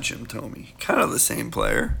 not Jim Thome. Kind of the same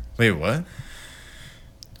player. Wait, what?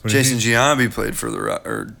 Jason Giambi played for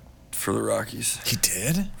the Rockies. He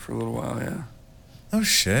did? For a little while, yeah. Oh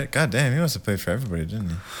shit! God damn, he must have played for everybody, didn't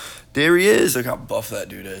he? There he is. Look how buff that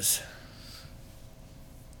dude is.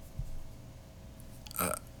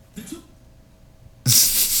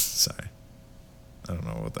 Sorry. I don't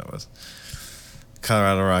know what that was.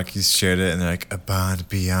 Colorado Rockies shared it, and they're like, a bond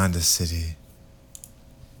beyond a city.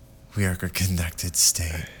 We are a connected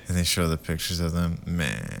state. And they show the pictures of them.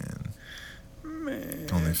 Man.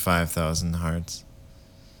 Only 5,000 hearts.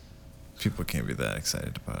 People can't be that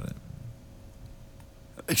excited about it.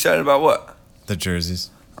 Excited about what? The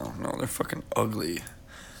jerseys. Oh, no, they're fucking ugly.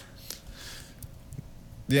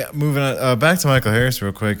 Yeah, moving on. Back to Michael Harris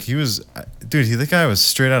real quick. The guy was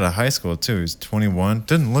straight out of high school, too. He was 21.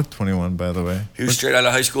 Didn't look 21, by the way. He was straight out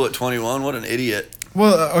of high school at 21? What an idiot.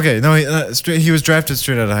 Well, okay, no, he was drafted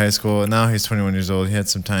straight out of high school, and now he's 21 years old. He had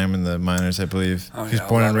some time in the minors, I believe. Oh, He's yeah,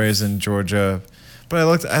 born and raised in Georgia.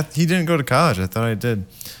 But he didn't go to college. I thought he did.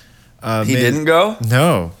 He didn't go?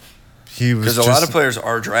 No. He was because a lot of players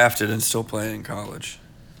are drafted and still playing in college.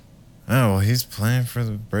 Oh, well, he's playing for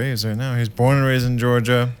the Braves right now. He's born and raised in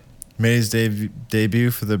Georgia. Made his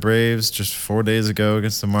debut for the Braves just 4 days ago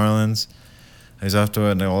against the Marlins. He's off to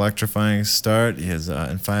an electrifying start. He has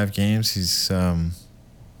in 5 games. He's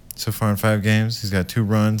so far in 5 games, he's got 2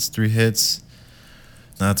 runs, 3 hits.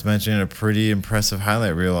 Not to mention a pretty impressive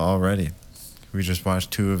highlight reel already. We just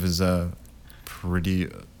watched 2 of his pretty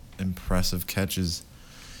impressive catches.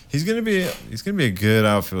 He's gonna be a good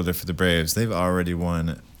outfielder for the Braves. They've already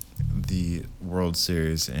won the World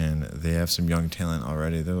Series, and they have some young talent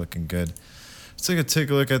already. They're looking good. Let's take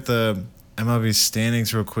a look at the MLB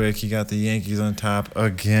standings real quick. You got the Yankees on top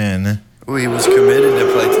again. Oh, he was committed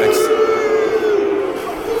to play Texas.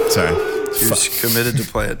 Sorry. He was committed to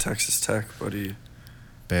play at Texas Tech, but he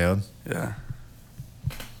bailed. Yeah.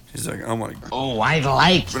 He's like, I'm gonna go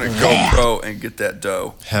pro and get that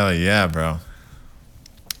dough. Hell yeah, bro.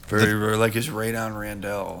 Very like his Radon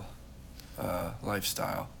Randall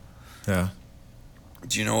lifestyle. Yeah.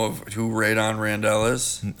 Do you know of who Radon Randall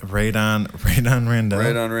is? Radon Randall.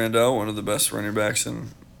 Radon Randall, one of the best running backs in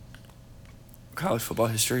college football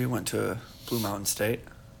history. Went to Blue Mountain State.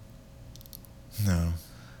 No.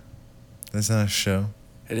 That's not a show.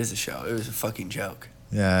 It is a show. It was a fucking joke.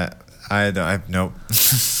 Yeah, nope.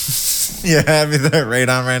 You had me there,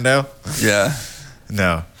 Radon Randall? Yeah.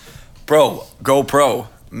 No. Bro, go pro.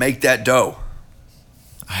 Make that dough.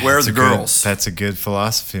 Where are the girls? That's a good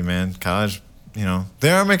philosophy, man. College, they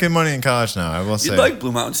are making money in college now, I will say. You'd like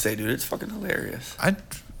Blue Mountain State, dude. It's fucking hilarious. I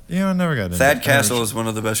never got into it. Thad Castle is one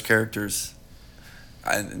of the best characters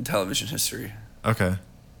in television history. Okay.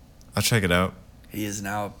 I'll check it out. He is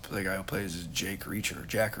now the guy who plays Jack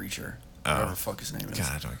Reacher. Whatever the fuck his name is.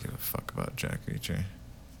 God, I don't give a fuck about Jack Reacher.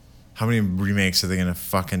 How many remakes are they gonna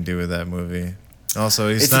fucking do with that movie? Also,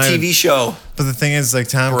 it's a TV show. But the thing is, like,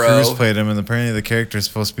 Tom Cruise played him, and apparently the character is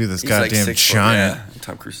supposed to be this goddamn like giant. Yeah,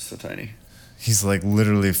 Tom Cruise is so tiny. He's like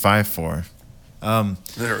literally 5'4".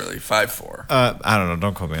 Literally 5'4". I don't know.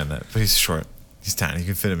 Don't quote me on that. But he's short. He's tiny. You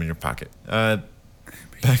can fit him in your pocket. Back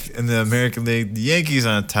in the American League, the Yankees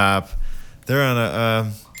on top. They're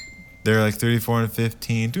like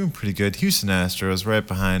 34-15, doing pretty good. Houston Astros right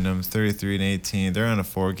behind them, 33-18. They're on a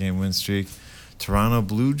 4-game win streak. Toronto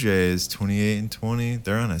Blue Jays 28-20.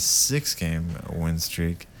 They're on a 6-game win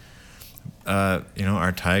streak.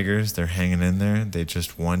 Our Tigers, they're hanging in there. They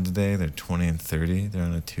just won today. They're 20-30. They're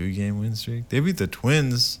on a 2-game win streak. They beat the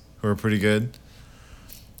Twins, who are pretty good.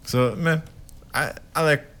 So, man, I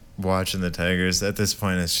like watching the Tigers. At this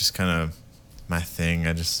point, it's just kind of my thing.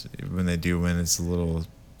 When they do win, it's a little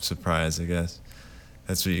surprise, I guess.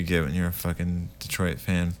 That's what you get when you're a fucking Detroit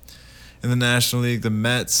fan. In the National League, the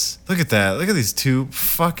Mets. Look at that. Look at these 2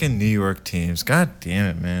 fucking New York teams. God damn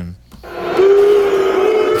it, man.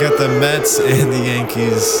 You got the Mets and the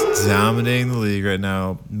Yankees dominating the league right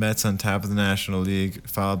now. Mets on top of the National League,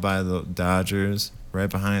 followed by the Dodgers, right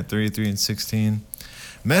behind 33-16.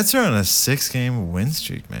 Mets are on a 6-game win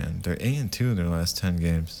streak, man. They're 8-2 in their last 10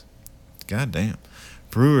 games. God damn.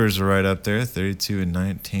 Brewers are right up there,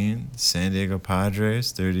 32-19. San Diego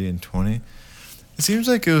Padres, 30-20. It seems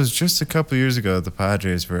like it was just a couple years ago that the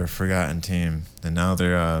Padres were a forgotten team, and now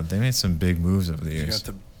they made some big moves over the years. You got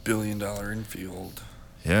the billion-dollar infield.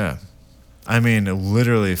 Yeah. I mean,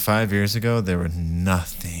 literally 5 years ago, they were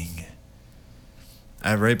nothing.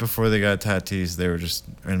 Right before they got Tatis, they were just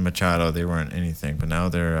in Machado. They weren't anything, but now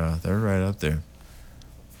they're right up there.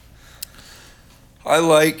 I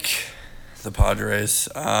like the Padres.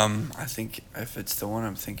 I think if it's the one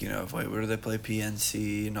I'm thinking of, wait, where do they play?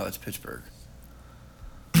 PNC? No, that's Pittsburgh.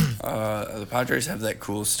 The Padres have that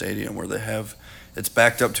cool stadium where it's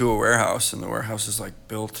backed up to a warehouse, and the warehouse is like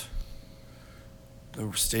built. The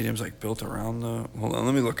stadium's like built around the. Hold on,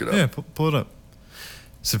 let me look it up. Yeah, pull it up.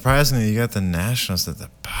 Surprisingly, you got the Nationals at the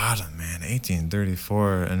bottom, man.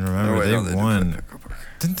 1834, and remember they won.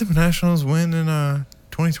 Didn't the Nationals win in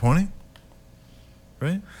 2020?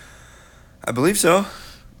 Right? I believe so.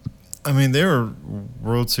 I mean, they were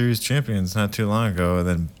World Series champions not too long ago, and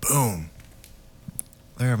then boom,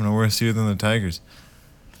 they're having a worse year than the Tigers.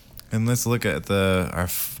 And let's look at our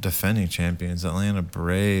defending champions, Atlanta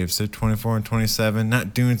Braves. They're 24-27,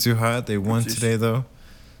 not doing too hot. They won today, though.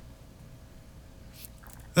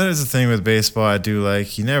 That is the thing with baseball I do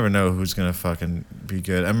like. You never know who's going to fucking be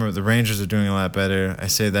good. I remember the Rangers are doing a lot better. I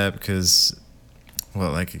say that because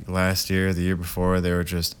like last year, the year before, they were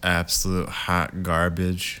just absolute hot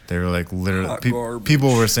garbage. They were like literally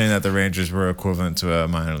people were saying that the Rangers were equivalent to a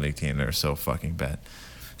minor league team. They were so fucking bad.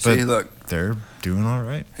 But See, look, they're doing all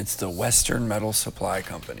right. It's the Western Metal Supply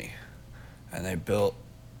Company, and they built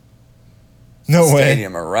No way.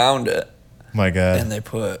 stadium around it. My God. And they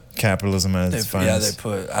put capitalism at its finest. Yeah, they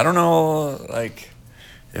put. I don't know, like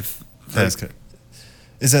if that's good.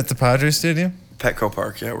 Is that the Padres Stadium? Petco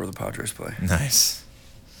Park, yeah, where the Padres play. Nice.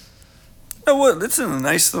 No, what? It's in a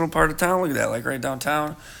nice little part of town. Look at that, like right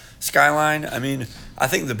downtown. Skyline. I mean, I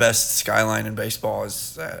think the best skyline in baseball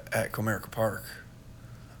is at Comerica Park.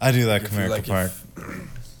 I do like Comerica Park.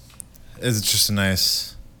 It's just a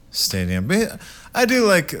nice stadium. But I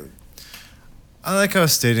like how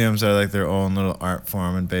stadiums are like their own little art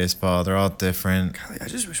form in baseball. They're all different. Golly, I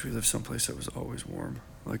just wish we lived someplace that was always warm,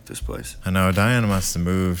 like this place. I know Diana wants to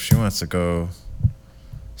move. She wants to go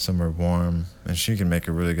somewhere warm, and she can make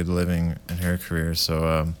a really good living in her career.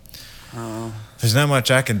 So there's not much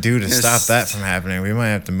I can do to stop that from happening. We might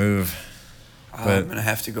have to move. But I'm gonna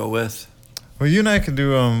have to go with. Well, you and I could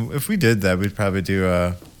do. If we did that, we'd probably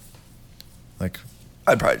do like.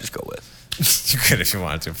 I'd probably just go with. You could if you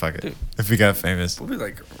wanted to. Fuck it. Dude, if we got famous, we'll be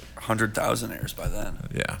like 100,000-aires by then.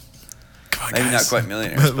 Yeah. Come on, maybe guys. Not quite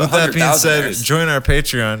millionaires. With that being said, join our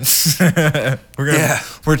Patreon.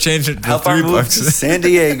 We're changing it to Help $3 to San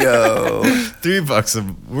Diego.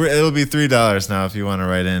 $3. It'll be $3 now if you want to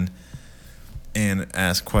write in and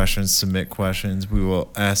ask questions, submit questions. We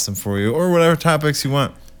will ask them for you, or whatever topics you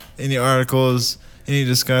want. Any articles, any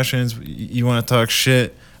discussions, you want to talk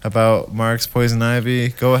shit about Mark's Poison Ivy,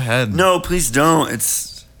 go ahead. No, please don't.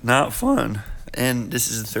 It's not fun. And this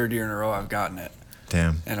is the third year in a row I've gotten it.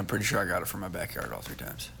 Damn. And I'm pretty sure I got it from my backyard all 3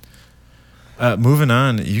 times. Moving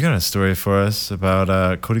on, you got a story for us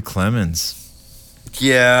about Cody Clemens.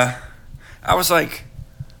 Yeah. I was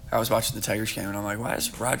watching the Tigers game, and I'm like, why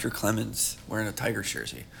is Roger Clemens wearing a Tigers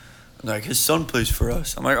jersey? I'm like, his son plays for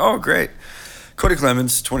us. I'm like, oh, great. Cody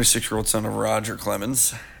Clemens, 26-year-old son of Roger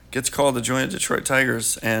Clemens, gets called to join the Detroit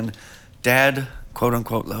Tigers, and Dad,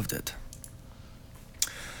 quote-unquote, loved it.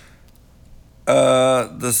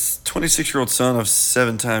 This 26-year-old son of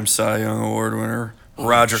 7-time Cy Young Award winner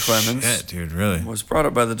Roger Clemens shit, dude, really? Was brought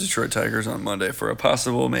up by the Detroit Tigers on Monday for a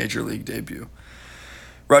possible major league debut.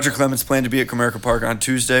 Roger Clemens planned to be at Comerica Park on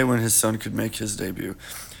Tuesday when his son could make his debut.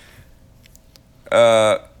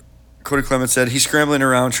 Cody Clemens said he's scrambling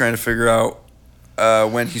around trying to figure out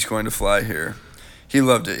when he's going to fly here. He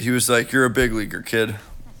loved it. He was like, you're a big leaguer, kid.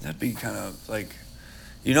 That'd be kind of like,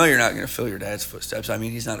 you're not going to fill your dad's footsteps. I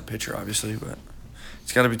mean, he's not a pitcher, obviously, but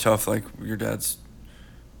it's got to be tough. Like, your dad's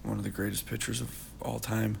one of the greatest pitchers of all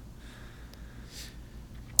time.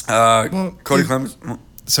 Cody Clemens.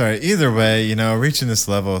 Sorry, either way, reaching this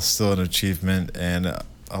level is still an achievement, and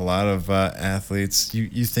a lot of athletes,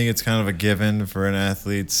 you think it's kind of a given for an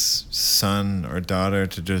athlete's son or daughter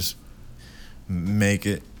to just make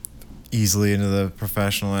it easily into the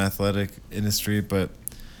professional athletic industry, but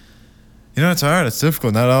it's hard. It's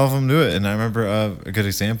difficult. Not all of them do it. And I remember a good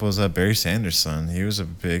example is Barry Sanders' son. He was a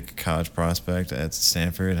big college prospect at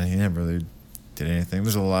Stanford, and he never really did anything.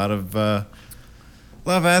 There's a lot of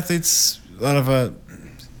athletes, a lot of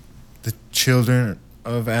the children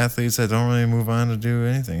of athletes that don't really move on to do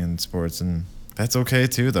anything in sports, and that's okay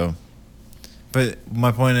too, though. But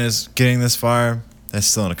my point is, getting this far, that's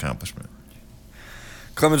still an accomplishment.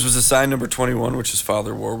 Clemens was assigned number 21, which his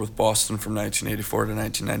father wore, with Boston from 1984 to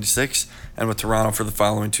 1996, and with Toronto for the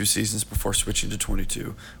following 2 seasons before switching to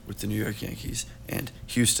 22 with the New York Yankees and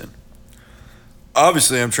Houston.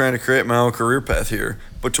 Obviously, I'm trying to create my own career path here,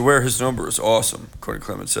 but to wear his number is awesome, Cody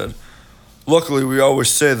Clemens said. Luckily, we always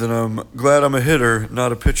say that I'm glad I'm a hitter,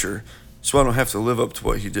 not a pitcher, so I don't have to live up to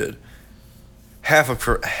what he did. Half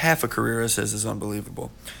a career as his is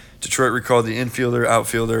unbelievable. Detroit recalled the infielder,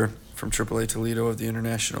 outfielder from AAA Toledo of the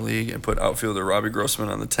International League and put outfielder Robbie Grossman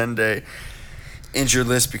on the 10-day injured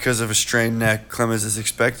list because of a strained neck. Clemens is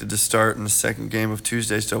expected to start in the second game of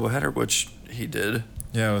Tuesday's doubleheader, which he did.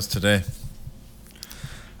 Yeah, it was today.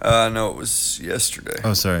 No, it was yesterday.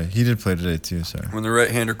 Oh, sorry. He did play today, too. Sorry. When the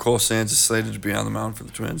right-hander Cole Sands is slated to be on the mound for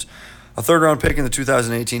the Twins. A third-round pick in the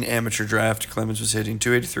 2018 amateur draft, Clemens was hitting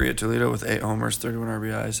 .283 at Toledo with 8 homers, 31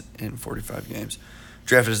 RBIs in 45 games.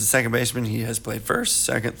 Drafted as a second baseman, he has played first,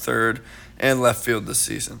 second, third, and left field this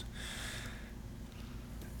season.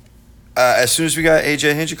 As soon as we got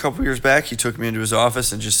A.J. Hinch a couple years back, he took me into his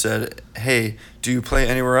office and just said, hey, do you play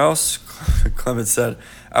anywhere else? Clemens said,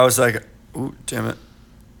 I was like, ooh, damn it.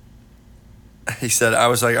 He said, I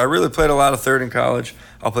was like, I really played a lot of third in college.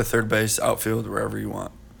 I'll play third base, outfield, wherever you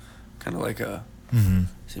want. Kind of like a Mm-hmm.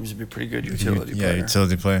 Seems to be a pretty good utility player. Yeah,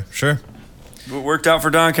 utility player. Sure. It worked out for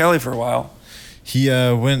Don Kelly for a while. He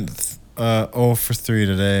went 0 for 3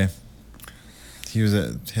 today. He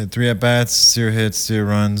had 3 at-bats, 0 hits, 0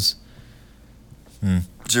 runs.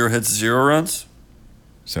 0 hits, 0 runs?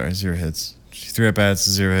 Sorry, 0 hits. 3 at-bats,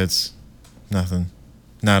 0 hits. Nothing.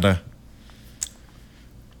 Nada.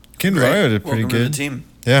 Kindrayo did pretty good. To the team.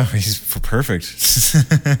 Yeah, he's perfect.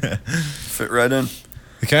 Fit right in.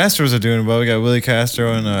 The Castros are doing well. We got Willie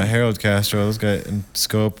Castro and Harold Castro. Those guys in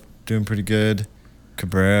Scope doing pretty good.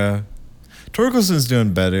 Cabrera. Torkelson's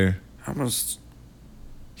doing better. Almost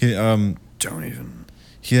He don't even.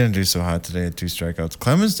 He didn't do so hot today at 2 strikeouts.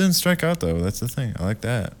 Clemens didn't strike out though. That's the thing. I like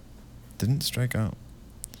that. Didn't strike out.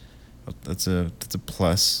 That's a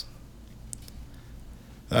plus.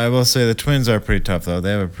 I will say the Twins are pretty tough though. They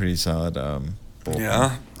have a pretty solid bullpen.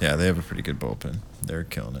 Yeah. Yeah, they have a pretty good bullpen. They're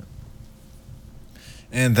killing it.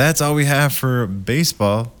 And that's all we have for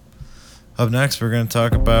baseball. Up next, we're going to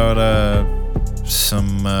talk about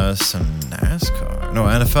some NASCAR. No,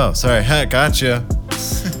 NFL. Sorry, gotcha.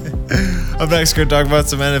 Up next, we're going to talk about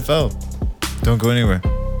some NFL. Don't go anywhere.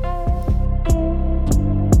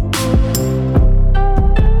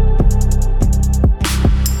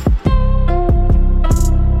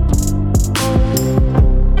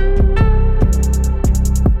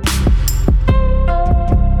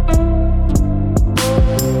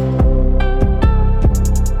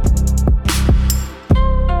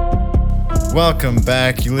 Welcome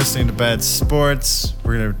back. You're listening to Bad Sports.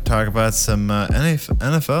 We're going to talk about some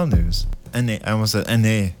NFL news. I almost said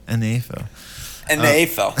NFL.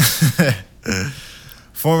 NFL.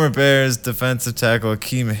 Former Bears defensive tackle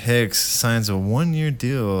Akeem Hicks signs a 1-year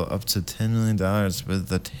deal up to $10 million with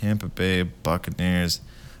the Tampa Bay Buccaneers.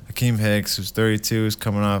 Akeem Hicks, who's 32, is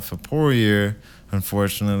coming off a poor year,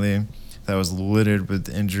 unfortunately, that was littered with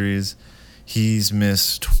injuries. He's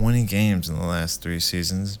missed 20 games in the last 3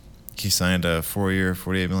 seasons. He signed a 4-year,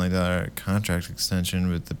 $48 million contract extension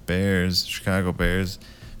with the Bears, Chicago Bears,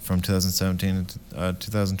 from 2017 to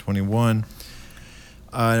 2021.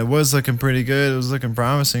 It was looking pretty good. It was looking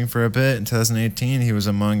promising for a bit. In 2018, he was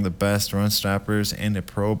among the best run stoppers and a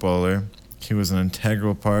Pro Bowler. He was an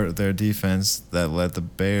integral part of their defense that led the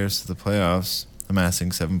Bears to the playoffs, amassing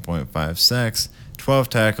 7.5 sacks, 12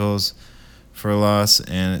 tackles for a loss,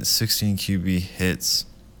 and 16 QB hits.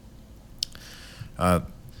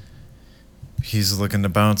 He's looking to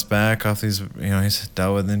bounce back off these, he's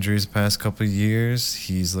dealt with injuries the past couple of years.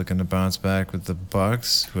 He's looking to bounce back with the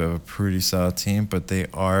Bucs, who have a pretty solid team, but they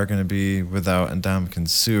are going to be without Ndamukong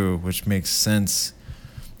Suh, which makes sense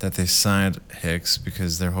that they signed Hicks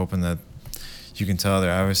because they're hoping that you can tell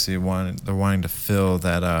they're obviously wanting to fill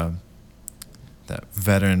that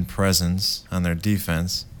veteran presence on their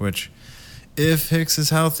defense, if Hicks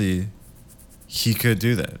is healthy, he could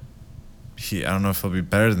do that. I don't know if he'll be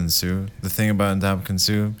better than Suh. The thing about Ndamukong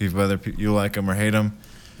Suh, whether you like him or hate him,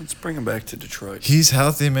 let's bring him back to Detroit. He's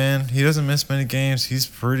healthy, man. He doesn't miss many games. He's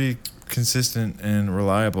pretty consistent and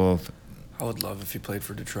reliable. I would love if he played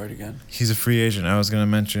for Detroit again. He's a free agent. I was going to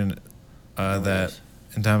mention that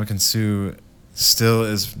Ndamukong Suh still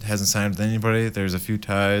hasn't signed with anybody. There's a few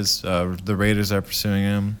ties. The Raiders are pursuing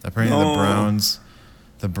him. Apparently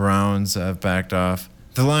the Browns have backed off.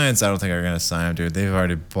 The Lions, I don't think are going to sign him, dude. They've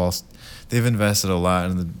invested a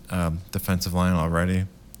lot in the defensive line already.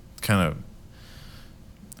 It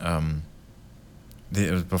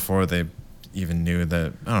was before they even knew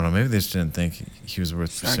that. I don't know. Maybe they just didn't think he was worth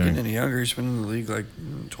pursuing. He's not getting any younger. He's been in the league like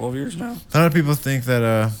 12 years now. A lot of people think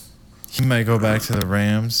that he might go back to the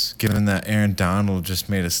Rams, given that Aaron Donald just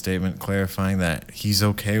made a statement clarifying that he's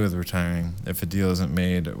okay with retiring if a deal isn't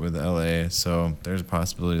made with LA. So there's a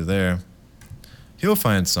possibility there. He'll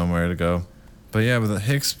find somewhere to go. But yeah, with the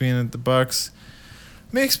Hicks being at the Bucs,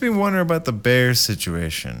 makes me wonder about the Bears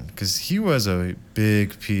situation because he was a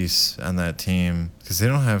big piece on that team because they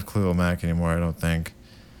don't have Khalil Mack anymore, I don't think.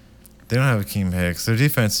 They don't have Akeem Hicks. Their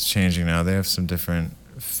defense is changing now. They have some different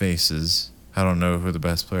faces. I don't know who the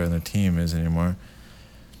best player on their team is anymore.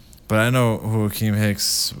 But I know who Akeem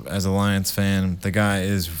Hicks, as a Lions fan, the guy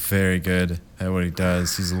is very good at what he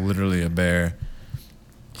does. He's literally a bear.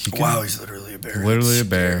 He's literally a bear. Literally a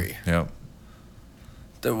bear. Yep.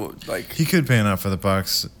 He could pan out for the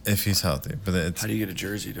Bucs if he's healthy, but how do you get a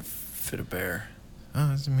jersey to fit a bear?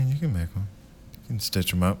 Oh, I mean, you can make one. You can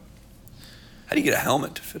stitch them up. How do you get a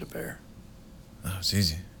helmet to fit a bear? Oh, it's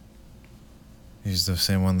easy. Use the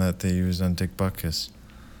same one that they used on Dick Butkus.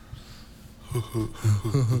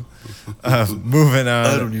 Moving on.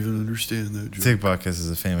 I don't even understand that joke. Dick Butkus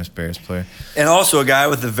is a famous Bears player. And also a guy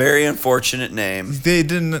with a very unfortunate name. They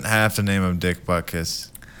didn't have to name him Dick Butkus.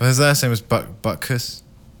 Well, his last name was Butkus.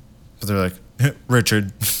 But they're like,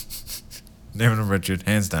 Richard. Naming him Richard,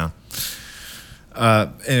 hands down.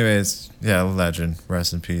 Anyways, yeah, legend.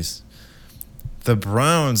 Rest in peace. The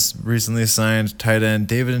Browns recently signed tight end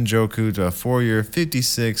David Njoku to a 4-year,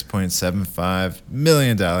 $56.75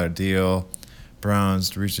 million deal.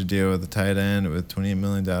 Browns reached a deal with the tight end with $28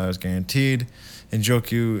 million guaranteed.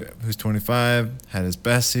 Njoku, who's 25, had his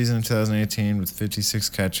best season in 2018 with 56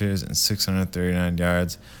 catches and 639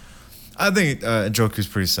 yards. I think Njoku's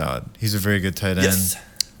pretty solid. He's a very good tight end. Yes.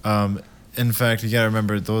 In fact, you got to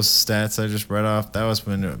remember those stats I just read off. That was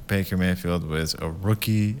when Baker Mayfield was a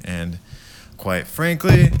rookie and, quite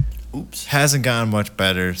frankly, hasn't gotten much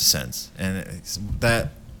better since. And that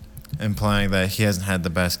implying that he hasn't had the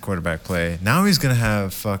best quarterback play. Now he's going to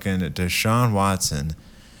have fucking Deshaun Watson.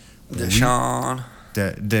 Deshaun.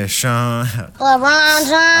 Deshaun. LeBron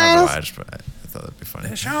James. I don't know, I thought that'd be funny.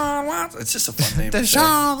 Deshaun Watson. It's just a fun name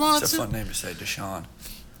Deshaun Watson. It's a fun name to say, Deshaun.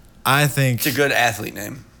 I think it's a good athlete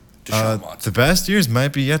name. Deshaun Watson. The best years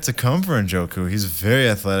might be yet to come for Njoku. He's very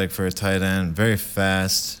athletic for a tight end, very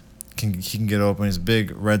fast. He can get open. He's a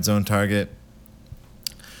big red zone target.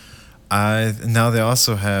 Now they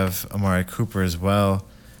also have Amari Cooper as well.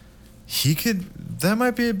 That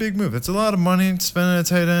might be a big move. It's a lot of money to spend on a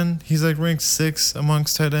tight end. He's like ranked 6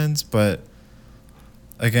 amongst tight ends, but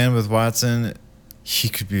again with Watson, he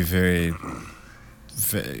could be a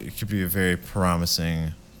very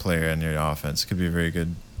promising player in your offense. Could be a very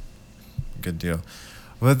good deal.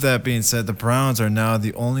 With that being said, the Browns are now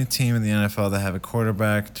the only team in the NFL that have a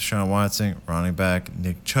quarterback, Deshaun Watson, running back,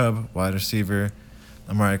 Nick Chubb, wide receiver,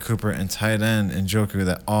 Amari Cooper, and tight end Njoku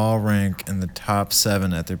that all rank in the top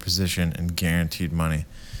 7 at their position in guaranteed money,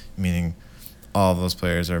 meaning all of those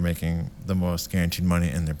players are making the most guaranteed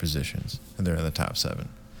money in their positions, and they're in the top 7.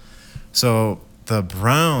 So the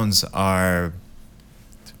Browns are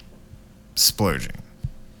splurging.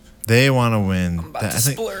 They want to win. I'm about to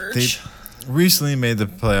splurge. They recently made the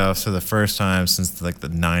playoffs for the first time since like the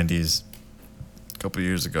 90s, a couple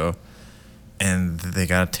years ago. And they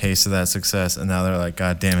got a taste of that success, and now they're like,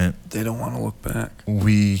 God damn it. They don't want to look back.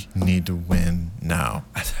 We need to win now.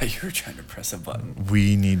 I thought you were trying to press a button.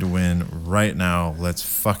 We need to win right now. Let's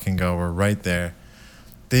fucking go. We're right there.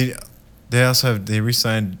 They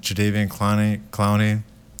re-signed Jadeveon Clowney.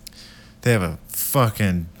 They have a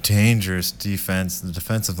fucking dangerous defense. The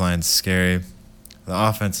defensive line's scary. The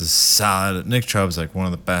offense is solid. Nick Chubb's like one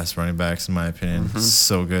of the best running backs in my opinion. Mm-hmm.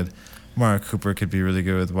 So good. Amari Cooper could be really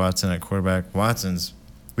good with Watson at quarterback. We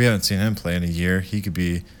haven't seen him play in a year. He's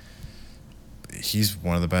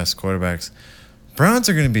one of the best quarterbacks. Browns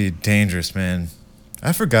are going to be dangerous, man.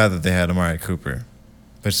 I forgot that they had Amari Cooper.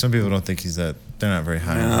 But some people don't think they're not very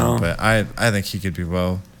high on him. But I think he could be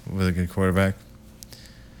well with a good quarterback.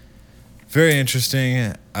 Very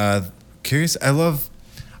interesting. Curious.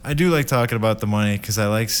 I do like talking about the money because I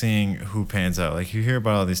like seeing who pans out. Like, you hear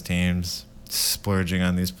about all these teams splurging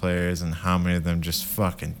on these players and how many of them just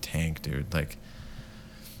fucking tank, dude. Like,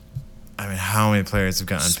 I mean, how many players have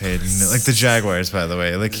gotten paid? Like the Jaguars, by the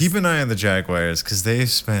way. Like, keep an eye on the Jaguars because they've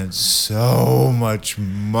spent so much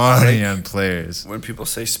money on players. When people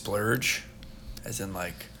say splurge, as in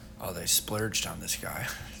like, oh, they splurged on this guy.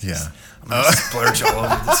 Yeah. I'm going to splurge all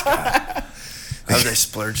over this guy. Oh, they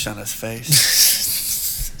splurged on his face.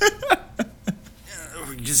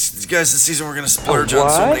 These guys, this season we're going to splurge on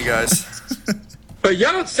so many guys. But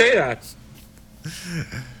y'all don't say that.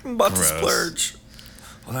 I'm about to splurge.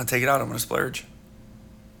 Well, then take it out. I'm going to splurge.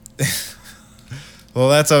 Well,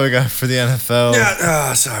 that's all we got for the NFL.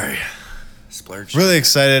 Yeah, sorry. Splurge. Really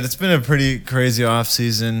excited. It's been a pretty crazy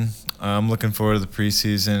offseason. I'm looking forward to the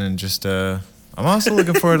preseason and just I'm also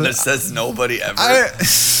looking forward to that says nobody ever.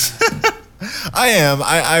 I am.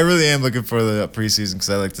 I really am looking forward to the preseason because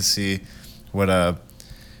I like to see what at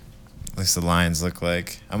least the Lions look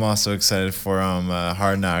like. I'm also excited for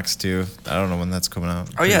Hard Knocks too. I don't know when that's coming out.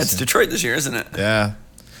 Oh yeah, it's Detroit this year, isn't it? Yeah.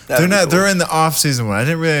 They're in the off-season one. I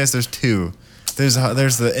didn't realize there's 2. There's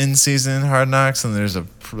the in-season Hard Knocks and there's a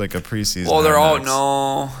preseason. Well, they're all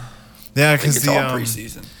no. Yeah, because it's all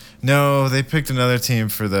preseason. No, they picked another team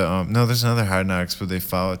for the no. There's another Hard Knocks where they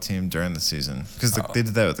follow a team during the season because they did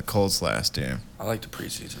that with the Colts last year. I like the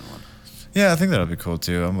preseason one. Yeah, I think that'll be cool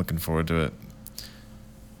too. I'm looking forward to it.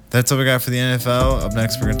 That's all we got for the NFL. Up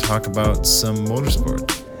next, we're going to talk about some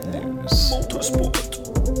motorsport news. Motorsport.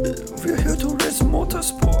 We're here to race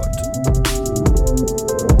motorsport.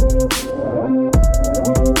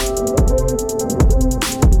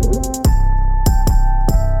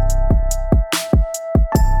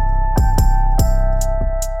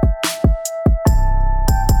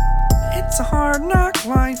 It's a hard knock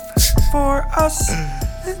life for us.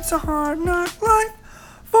 hard knock life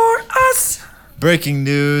for us. Breaking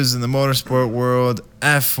news in the motorsport world,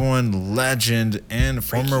 F1 legend and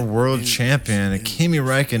former world champion Kimi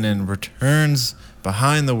Räikkönen returns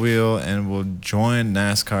behind the wheel and will join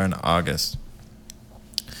NASCAR in August.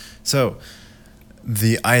 So,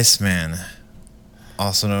 the Iceman,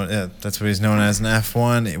 also known, that's what he's known as in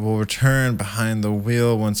F1, it will return behind the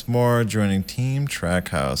wheel once more, joining Team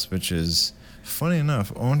Trackhouse, which is, funny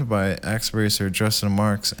enough, owned by ex-racer Justin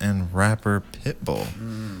Marks and rapper Pitbull.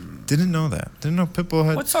 Didn't know that. Didn't know Pitbull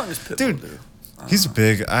had... What song does Pitbull do? He's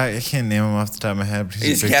big. I can't name him off the top of my head, but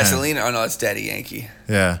he's a big Gasolina? Oh, no, it's Daddy Yankee.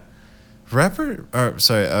 Yeah. Rapper...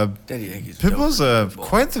 Daddy Yankee's Pitbull's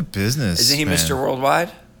quite the business. Isn't he Mr.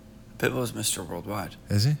 Worldwide? Pitbull's Mr. Worldwide.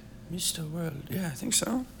 Is he? Mr. World. Yeah, I think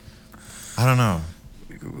so. I don't know. Let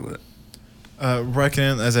me Google it.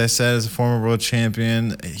 Räikkönen, as I said, is a former world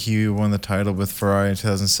champion. He won the title with Ferrari in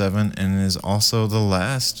 2007 and is also the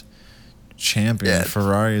last champion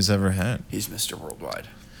Ferrari has ever had. He's Mr. Worldwide.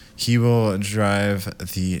 He will drive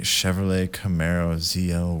the Chevrolet Camaro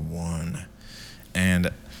ZL1. And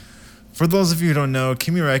for those of you who don't know,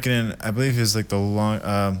 Kimi Räikkönen, I believe he's like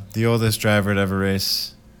the oldest driver to ever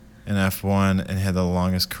race in F1 and had the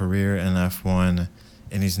longest career in F1.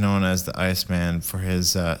 And he's known as the Iceman for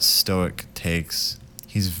his stoic takes.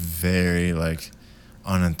 He's very,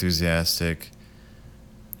 unenthusiastic.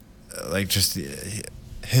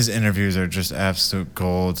 His interviews are just absolute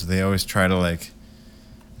gold. They always try to,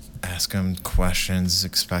 ask him questions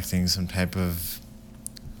expecting some type of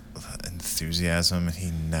enthusiasm, and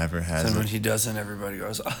he never has And it. when he doesn't, everybody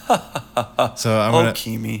goes, So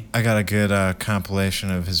Kimi. I got a good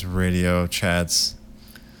compilation of his radio chats.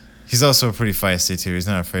 He's also pretty feisty too. He's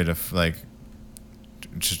not afraid of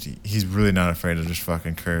he's really not afraid to just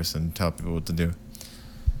fucking curse and tell people what to do.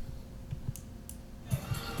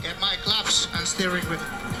 Get my gloves and steering wheel.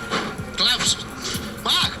 Gloves.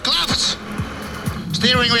 Mark, gloves.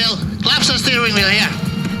 Steering wheel. Gloves and steering wheel, yeah.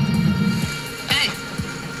 Hey.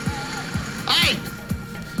 Hey.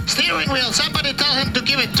 Steering wheel. Somebody tell him to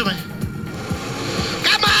give it to me.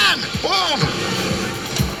 Come on. Move.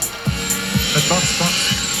 Box.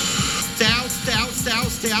 Down.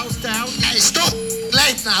 Hey, stop.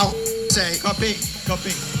 Late now. Say. Copy.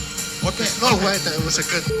 Okay. No, wait. It was a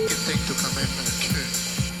good thing to come in.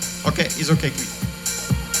 Okay, he's okay, Kimi.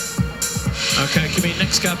 Okay, Kimi,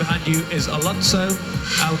 next car behind you is Alonso.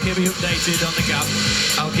 I'll keep you updated on the gap.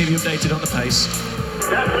 I'll keep you updated on the pace.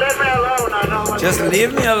 Just leave me alone. I know what Just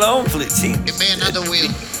leave me alone, please. See, Give me another wheel.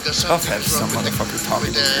 Buff has some motherfucker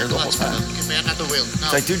talking to me here the whole time. Give me another wheel. No.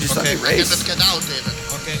 It's like, dude, just let me I race. cannot get out even.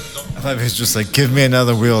 Okay. I thought he was just like, give me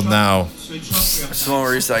another wheel now. It's the one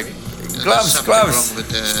where he's like, gloves, Something gloves, wrong with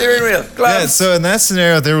the- steering wheel, gloves. Yeah, so in that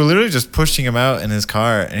scenario, they were literally just pushing him out in his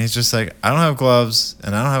car, and he's just like, I don't have gloves,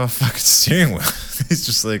 and I don't have a fucking steering wheel. He's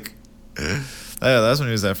just like, that's when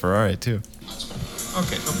he was at Ferrari, too.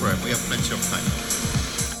 Okay, no problem. We have plenty of time.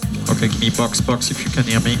 Okay, Kimi, box, if you can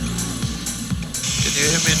hear me. Can you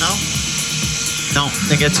hear me now? No,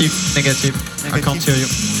 negative. I can't hear you.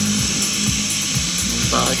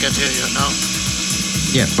 Well, I can hear you now.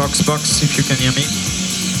 Yeah, box, if you can hear me.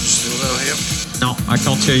 Still don't hear me. No, I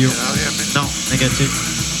can't hear you. You now hear me? No, negative.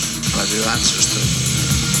 What do you answer to?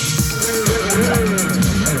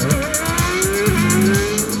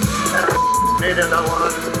 Need another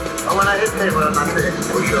one. I want to hit table on that thing.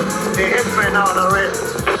 For sure. He hits me now on the wrist.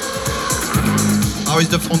 How is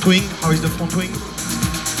the front wing? I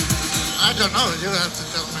don't know. You have to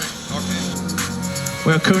tell me. Okay.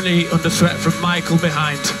 We're currently under threat from Michael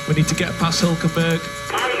behind. We need to get past Hulkenberg.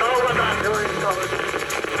 I know what I'm doing, so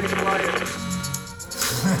be quiet.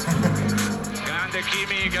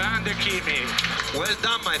 Grande Kimi. Well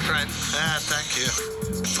done, my friend. Thank you.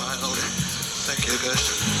 Finally. Thank you, guys.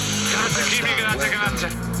 Grande Kimi, grande.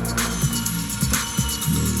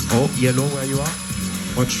 Oh, yellow where you are.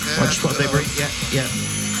 Watch what they bring. Yeah.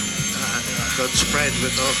 Got sprayed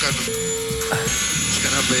with all kind of... It's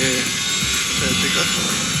gonna be good.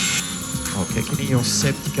 Okay, Kimi, your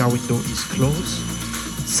safety car window is closed.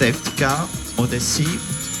 Safety car, Odyssey,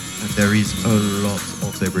 and there is a lot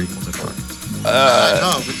of debris on the track. I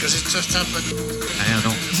know, because it just happened. I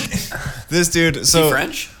know. This dude, Is so... he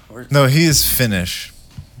French? Or No, he is Finnish.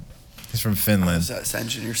 He's from is Finland. that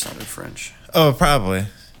engineer sounded French? Oh, probably.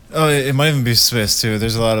 Oh, it might even be Swiss, too.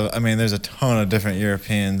 There's there's a ton of different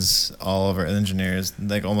Europeans all over, engineers.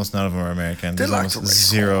 Like, almost none of them are American. They There's like almost to race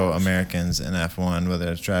zero cars. Americans in F1,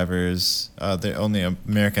 whether it's drivers. The only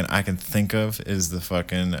American I can think of is the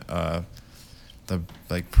fucking,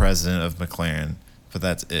 president of McLaren. But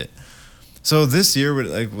that's it. So this year, with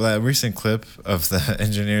like that recent clip of the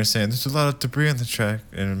engineer saying there's a lot of debris on the track,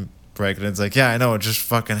 and Raikkonen's like, yeah, I know, it just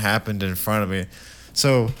fucking happened in front of me.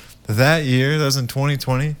 So that year, that was in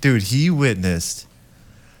 2020, dude, he witnessed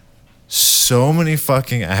so many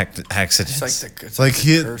fucking accidents. It's like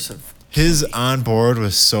the curse of his onboard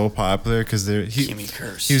was so popular because Kimi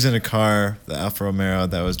curse. He was in a car, the Alfa Romeo,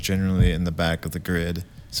 that was generally in the back of the grid.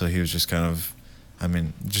 So he was just kind of,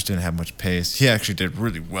 just didn't have much pace. He actually did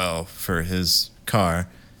really well for his car,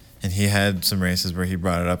 and he had some races where he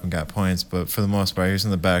brought it up and got points. But for the most part, he was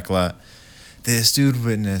in the back lot. This dude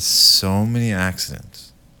witnessed so many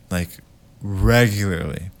accidents, like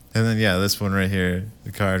regularly. And then, this one right here,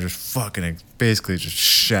 the car just fucking basically just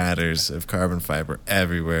shatters of carbon fiber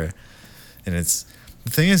everywhere. And the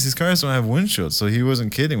thing is, these cars don't have windshields, so he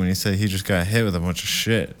wasn't kidding when he said he just got hit with a bunch of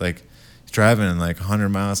shit. Like, he's driving in like 100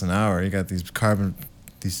 miles an hour. You got these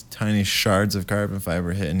tiny shards of carbon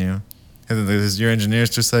fiber hitting you. And then your engineer's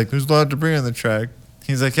just like, there's a lot of debris on the track.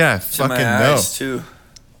 He's like, yeah, it's fucking in my no. eyes too.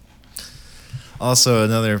 Also,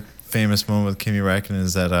 another famous moment with Kimi Räikkönen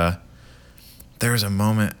is that there was a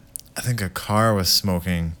moment, I think a car was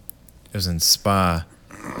smoking. It was in Spa.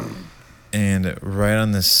 And right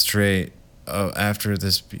on this straight, after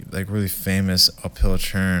this like really famous uphill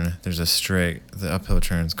turn, there's a straight. The uphill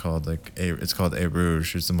turn is called it's called A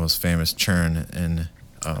Rouge. It's the most famous turn in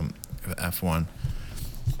F1.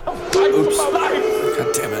 Oops!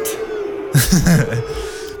 God damn it!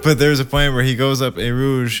 But there's a point where he goes up A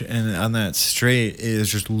Rouge, and on that straight is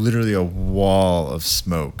just literally a wall of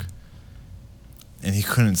smoke, and he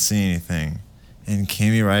couldn't see anything. And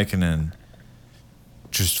Kimi Räikkönen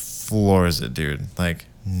just floors it, dude. Like,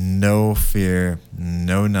 no fear,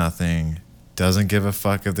 no nothing. Doesn't give a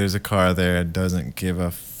fuck if there's a car there. Doesn't give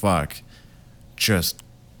a fuck. Just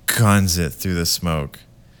guns it through the smoke.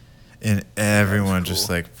 And everyone just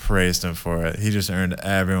like praised him for it. He just earned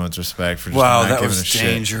everyone's respect for just not that giving was a shit.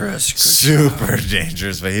 dangerous. Super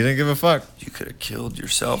dangerous, but he didn't give a fuck. You could have killed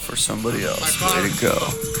yourself or somebody else. Way to go.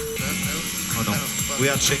 Oh no. We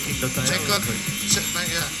are checking the tire.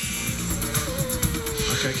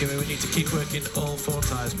 Okay, Kimi, we need to keep working all 4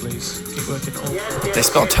 tires, please. Keep working all 4. They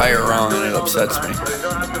spell tire wrong and it upsets me.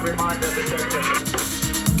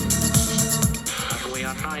 We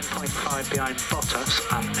are 9.5 behind Bottas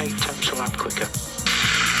and 8 tenths a lap quicker.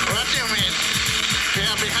 What do you mean? We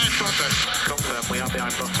are behind Bottas. Confirm we are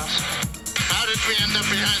behind Bottas. How did we end up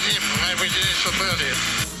behind him? Why we did it so early?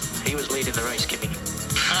 He was leading the race, Kimi.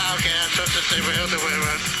 Okay, I thought that they were the other way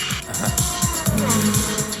around.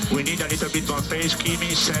 We need a little bit more pace.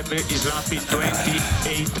 Kimi said is lapping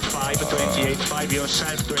 28.5, 28.5,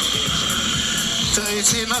 yourself 28.7. So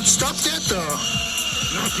is he not stopped yet, though?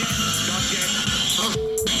 Not yet. Oh,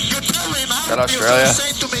 you tell him Is that Australia? You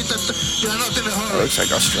say to me that you're not in a hurry. It looks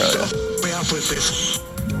like Australia. So, me up with this.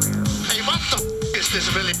 Hey, what the is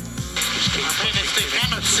this, Billy? I mean, if they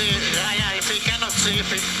cannot see, if he cannot see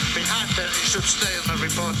if it's behind, then he should stay on the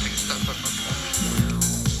reporting stuff.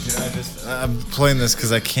 I'm playing this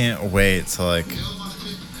because I can't wait till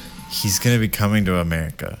he's gonna be coming to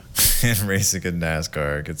America and racing in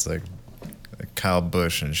NASCAR. It's like Kyle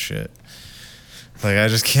Busch and shit. Like, I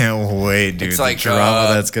just can't wait, dude. It's the like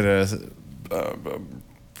drama that's gonna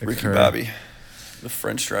Ricky occur. Bobby, the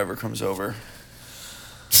French driver, comes over.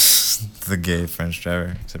 The gay French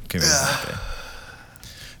driver, except Kimmy's not gay.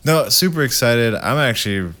 No, super excited. I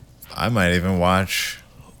might even watch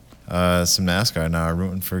some NASCAR now. I'm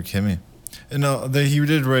rooting for Kimi. And he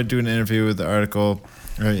did do an interview with the article.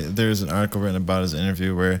 There's an article written about his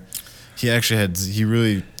interview where he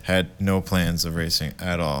really had no plans of racing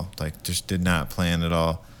at all. Like, just did not plan at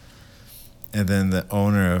all. And then the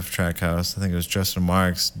owner of Trackhouse, I think it was Justin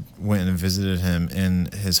Marks, went and visited him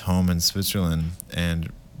in his home in Switzerland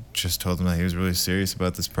and just told him that he was really serious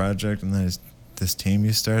about this project and that this team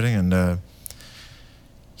he's starting. And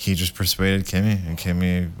he just persuaded Kimi, and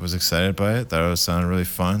Kimi was excited by it, thought it was sounding really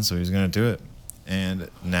fun, so he was going to do it. And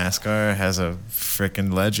NASCAR has a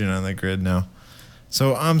freaking legend on the grid now.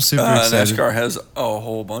 So I'm super excited. NASCAR has a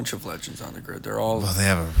whole bunch of legends on the grid. They're all they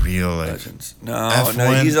have a real legends. No,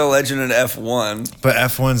 F1, he's a legend in F1. But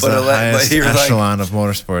F1's the highest echelon of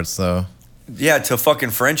motorsports, though. Yeah, to fucking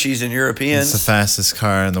Frenchies and Europeans. It's the fastest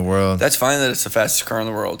car in the world. That's fine that it's the fastest car in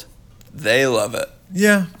the world. They love it.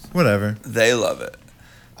 Yeah, whatever. They love it.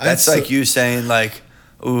 That's like you saying, like,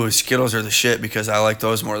 ooh, Skittles are the shit because I like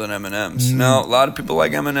those more than M&Ms. No, a lot of people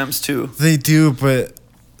like M&Ms too. They do, but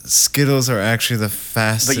Skittles are actually the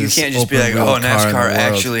fastest. But you can't just be like, oh, NASCAR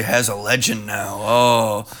actually has a legend now.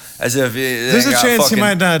 Oh, as if there's a chance he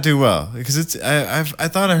might not do well because it's. I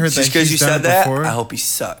thought I heard just that because you said that. Before. I hope he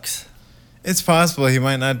sucks. It's possible he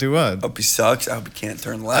might not do what. I hope he sucks. I hope he can't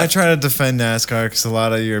turn left. I try to defend NASCAR because a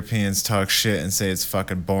lot of Europeans talk shit and say it's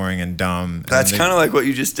fucking boring and dumb. That's kind of like what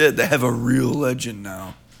you just did. They have a real legend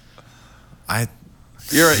now. I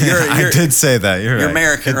You're did say that. You're right.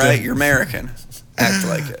 American, right? You're American. Act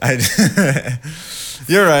like it.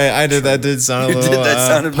 You're right. I did. That did sound a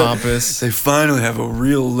little pompous. They finally have a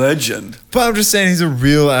real legend. But I'm just saying he's a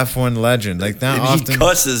real F1 legend. Like not and often. He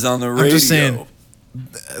cusses on the radio. I'm just saying,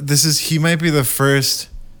 he might be the first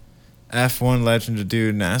F1 legend to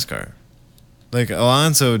do NASCAR. Like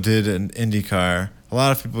Alonso did an IndyCar. A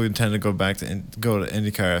lot of people tend to go to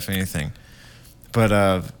IndyCar if anything. But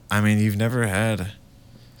I mean, you've never had.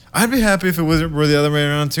 I'd be happy if it were the other way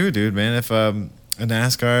around too, dude. Man, if a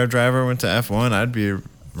NASCAR driver went to F1, I'd be rooting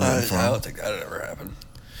for him. I don't think that'd ever happen.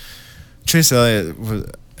 Chase Elliott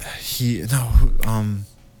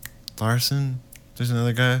Larson. There's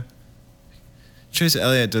another guy. Chase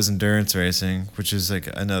Elliott does endurance racing, which is like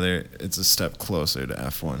it's a step closer to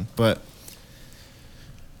F1. But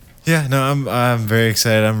yeah, no, I'm very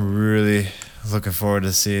excited. I'm really looking forward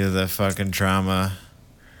to see the fucking drama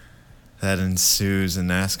that ensues in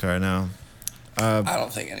NASCAR now. I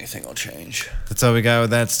don't think anything will change. That's all we got with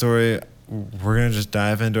that story. We're going to just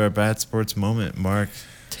dive into our Bat Sports moment. Mark,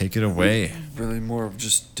 take it away. Really more of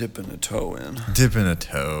just dipping a toe in. Dipping a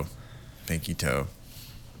toe. Pinky toe.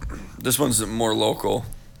 This one's more local,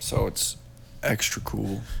 so it's extra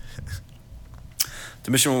cool.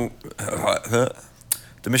 The Michigan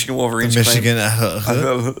Wolverines The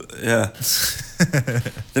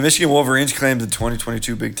Michigan Wolverines claimed the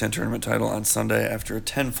 2022 Big Ten tournament title on Sunday after a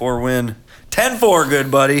 10-4 win. 10-4, good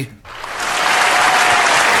buddy.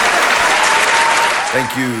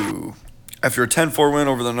 Thank you. After a 10-4 win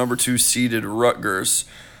over the number 2 seeded Rutgers,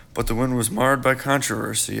 but the win was marred by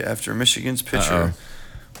controversy after Michigan's pitcher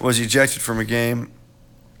was ejected from a game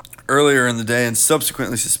earlier in the day and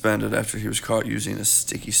subsequently suspended after he was caught using a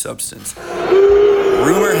sticky substance.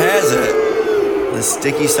 Rumor has it the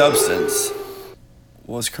sticky substance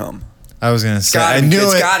was cum. I was going to say, I knew it.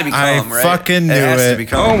 It's got to be cum, I right? fucking knew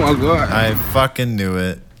it. Oh, my God. I fucking knew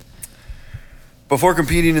it. Before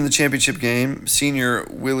competing in the championship game, senior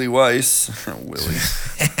Willie Weiss,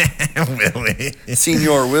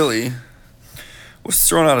 Senior Willie, was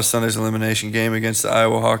thrown out of Sunday's elimination game against the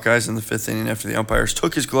Iowa Hawkeyes in the 5th inning after the umpires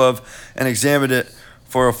took his glove and examined it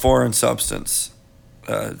for a foreign substance.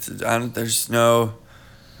 There's no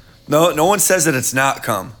one says that it's not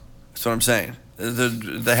cum. That's what I'm saying.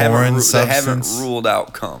 They haven't ruled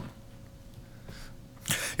out cum.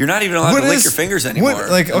 You're not even allowed to lick your fingers anymore.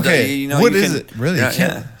 What is it? Really?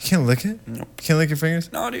 You can't lick it? Nope. You can't lick your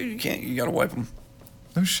fingers? No, dude, you can't. You got to wipe them.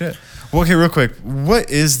 Oh, shit. Well, okay, real quick. What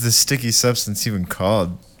is the sticky substance even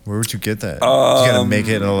called? Where would you get that? You got to make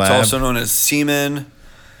it in a lab? It's also known as semen,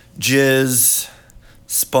 jizz,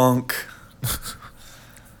 spunk.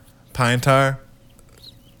 Pine tar?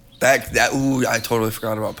 I totally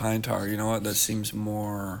forgot about pine tar. You know what? That seems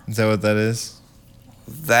more... Is that what that is?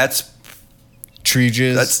 That's... Tree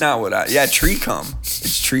jizz? That's not what tree cum.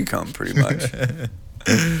 It's tree cum, pretty much.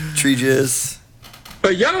 Tree jizz.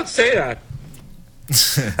 But y'all don't say that.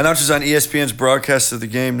 Announcers on ESPN's broadcast of the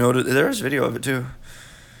game noted... There's video of it, too.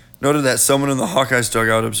 Noted that someone in the Hawkeyes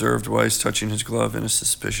dugout observed Weiss touching his glove in a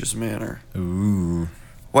suspicious manner. Ooh.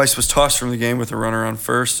 Weiss was tossed from the game with a runner on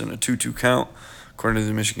first and a 2-2 count. According to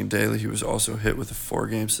the Michigan Daily, he was also hit with a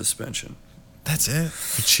 4-game suspension. That's it?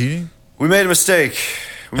 For cheating? We made a mistake.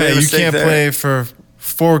 You can't play for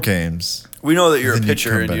 4 games. We know that you're a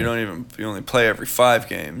pitcher and you only play every 5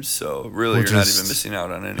 games, so really you're not even missing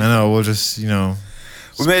out on anything. I know, we'll just, We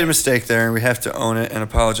made a mistake there and we have to own it and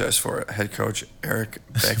apologize for it. Head coach Eric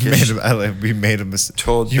Beckish we made a mistake.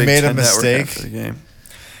 Told you Big made Ten a mistake Network after the game.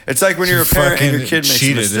 It's like when you're a parent and your kid makes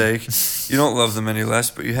a mistake. You don't love them any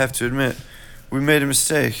less, but you have to admit, we made a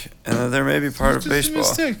mistake, and there may be part of baseball,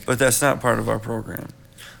 but that's not part of our program.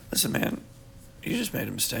 Listen, man, you just made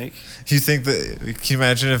a mistake. You think that? Can you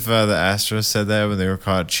imagine if the Astros said that when they were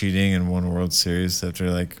caught cheating in one World Series after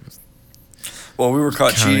Well, we were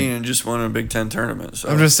caught cheating and just won a Big Ten tournament. So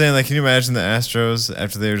I'm just saying, can you imagine the Astros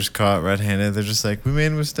after they were just caught red-handed? They're just like, we made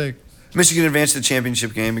a mistake. Michigan advanced to the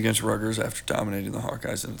championship game against Rutgers after dominating the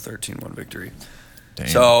Hawkeyes in a 13-1 victory. Damn.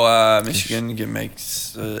 So Michigan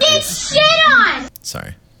makes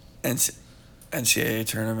NCAA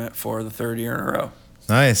tournament for the 3rd year in a row.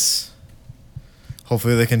 Nice.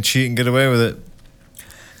 Hopefully they can cheat and get away with it.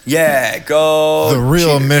 Yeah, go the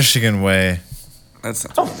real cheaters. Michigan way. I'm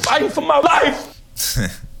fighting for my life.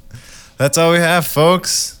 That's all we have,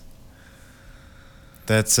 folks.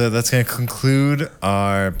 That's going to conclude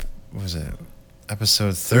our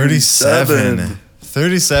episode 37.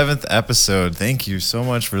 37th episode. Thank you so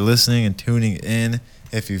much for listening and tuning in.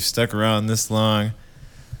 If you've stuck around this long,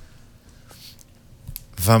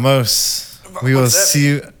 vamos. We will see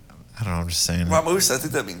you. I don't know, I'm just saying. Vamos? I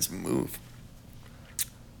think that means move.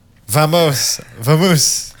 Vamos.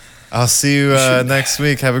 Vamos. I'll see you next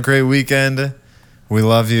week. Have a great weekend. We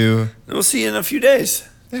love you. We'll see you in a few days.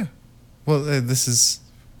 Yeah. Well, this is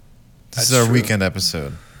That's our true. weekend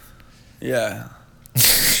episode. Yeah.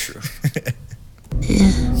 That's true.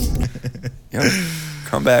 Yep.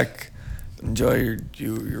 Come back. Enjoy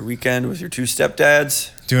your weekend with your two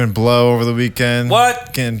stepdads. Doing blow over the weekend.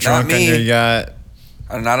 What? Getting drunk Not on me. your yacht.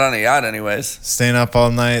 I'm not on a yacht anyways. Staying up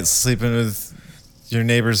all night, sleeping with your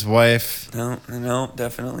neighbor's wife. No,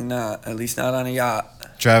 definitely not. At least not on a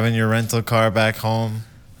yacht. Driving your rental car back home.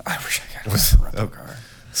 I wish I got a rental car.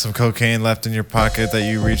 Some cocaine left in your pocket that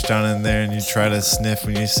you reach down in there and you try to sniff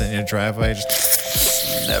when you sit in your driveway.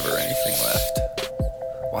 Just Never anything left.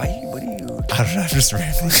 Why? What are you? I don't know. I'm just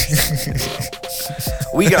rambling.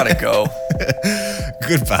 We gotta go.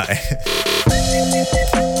 Goodbye.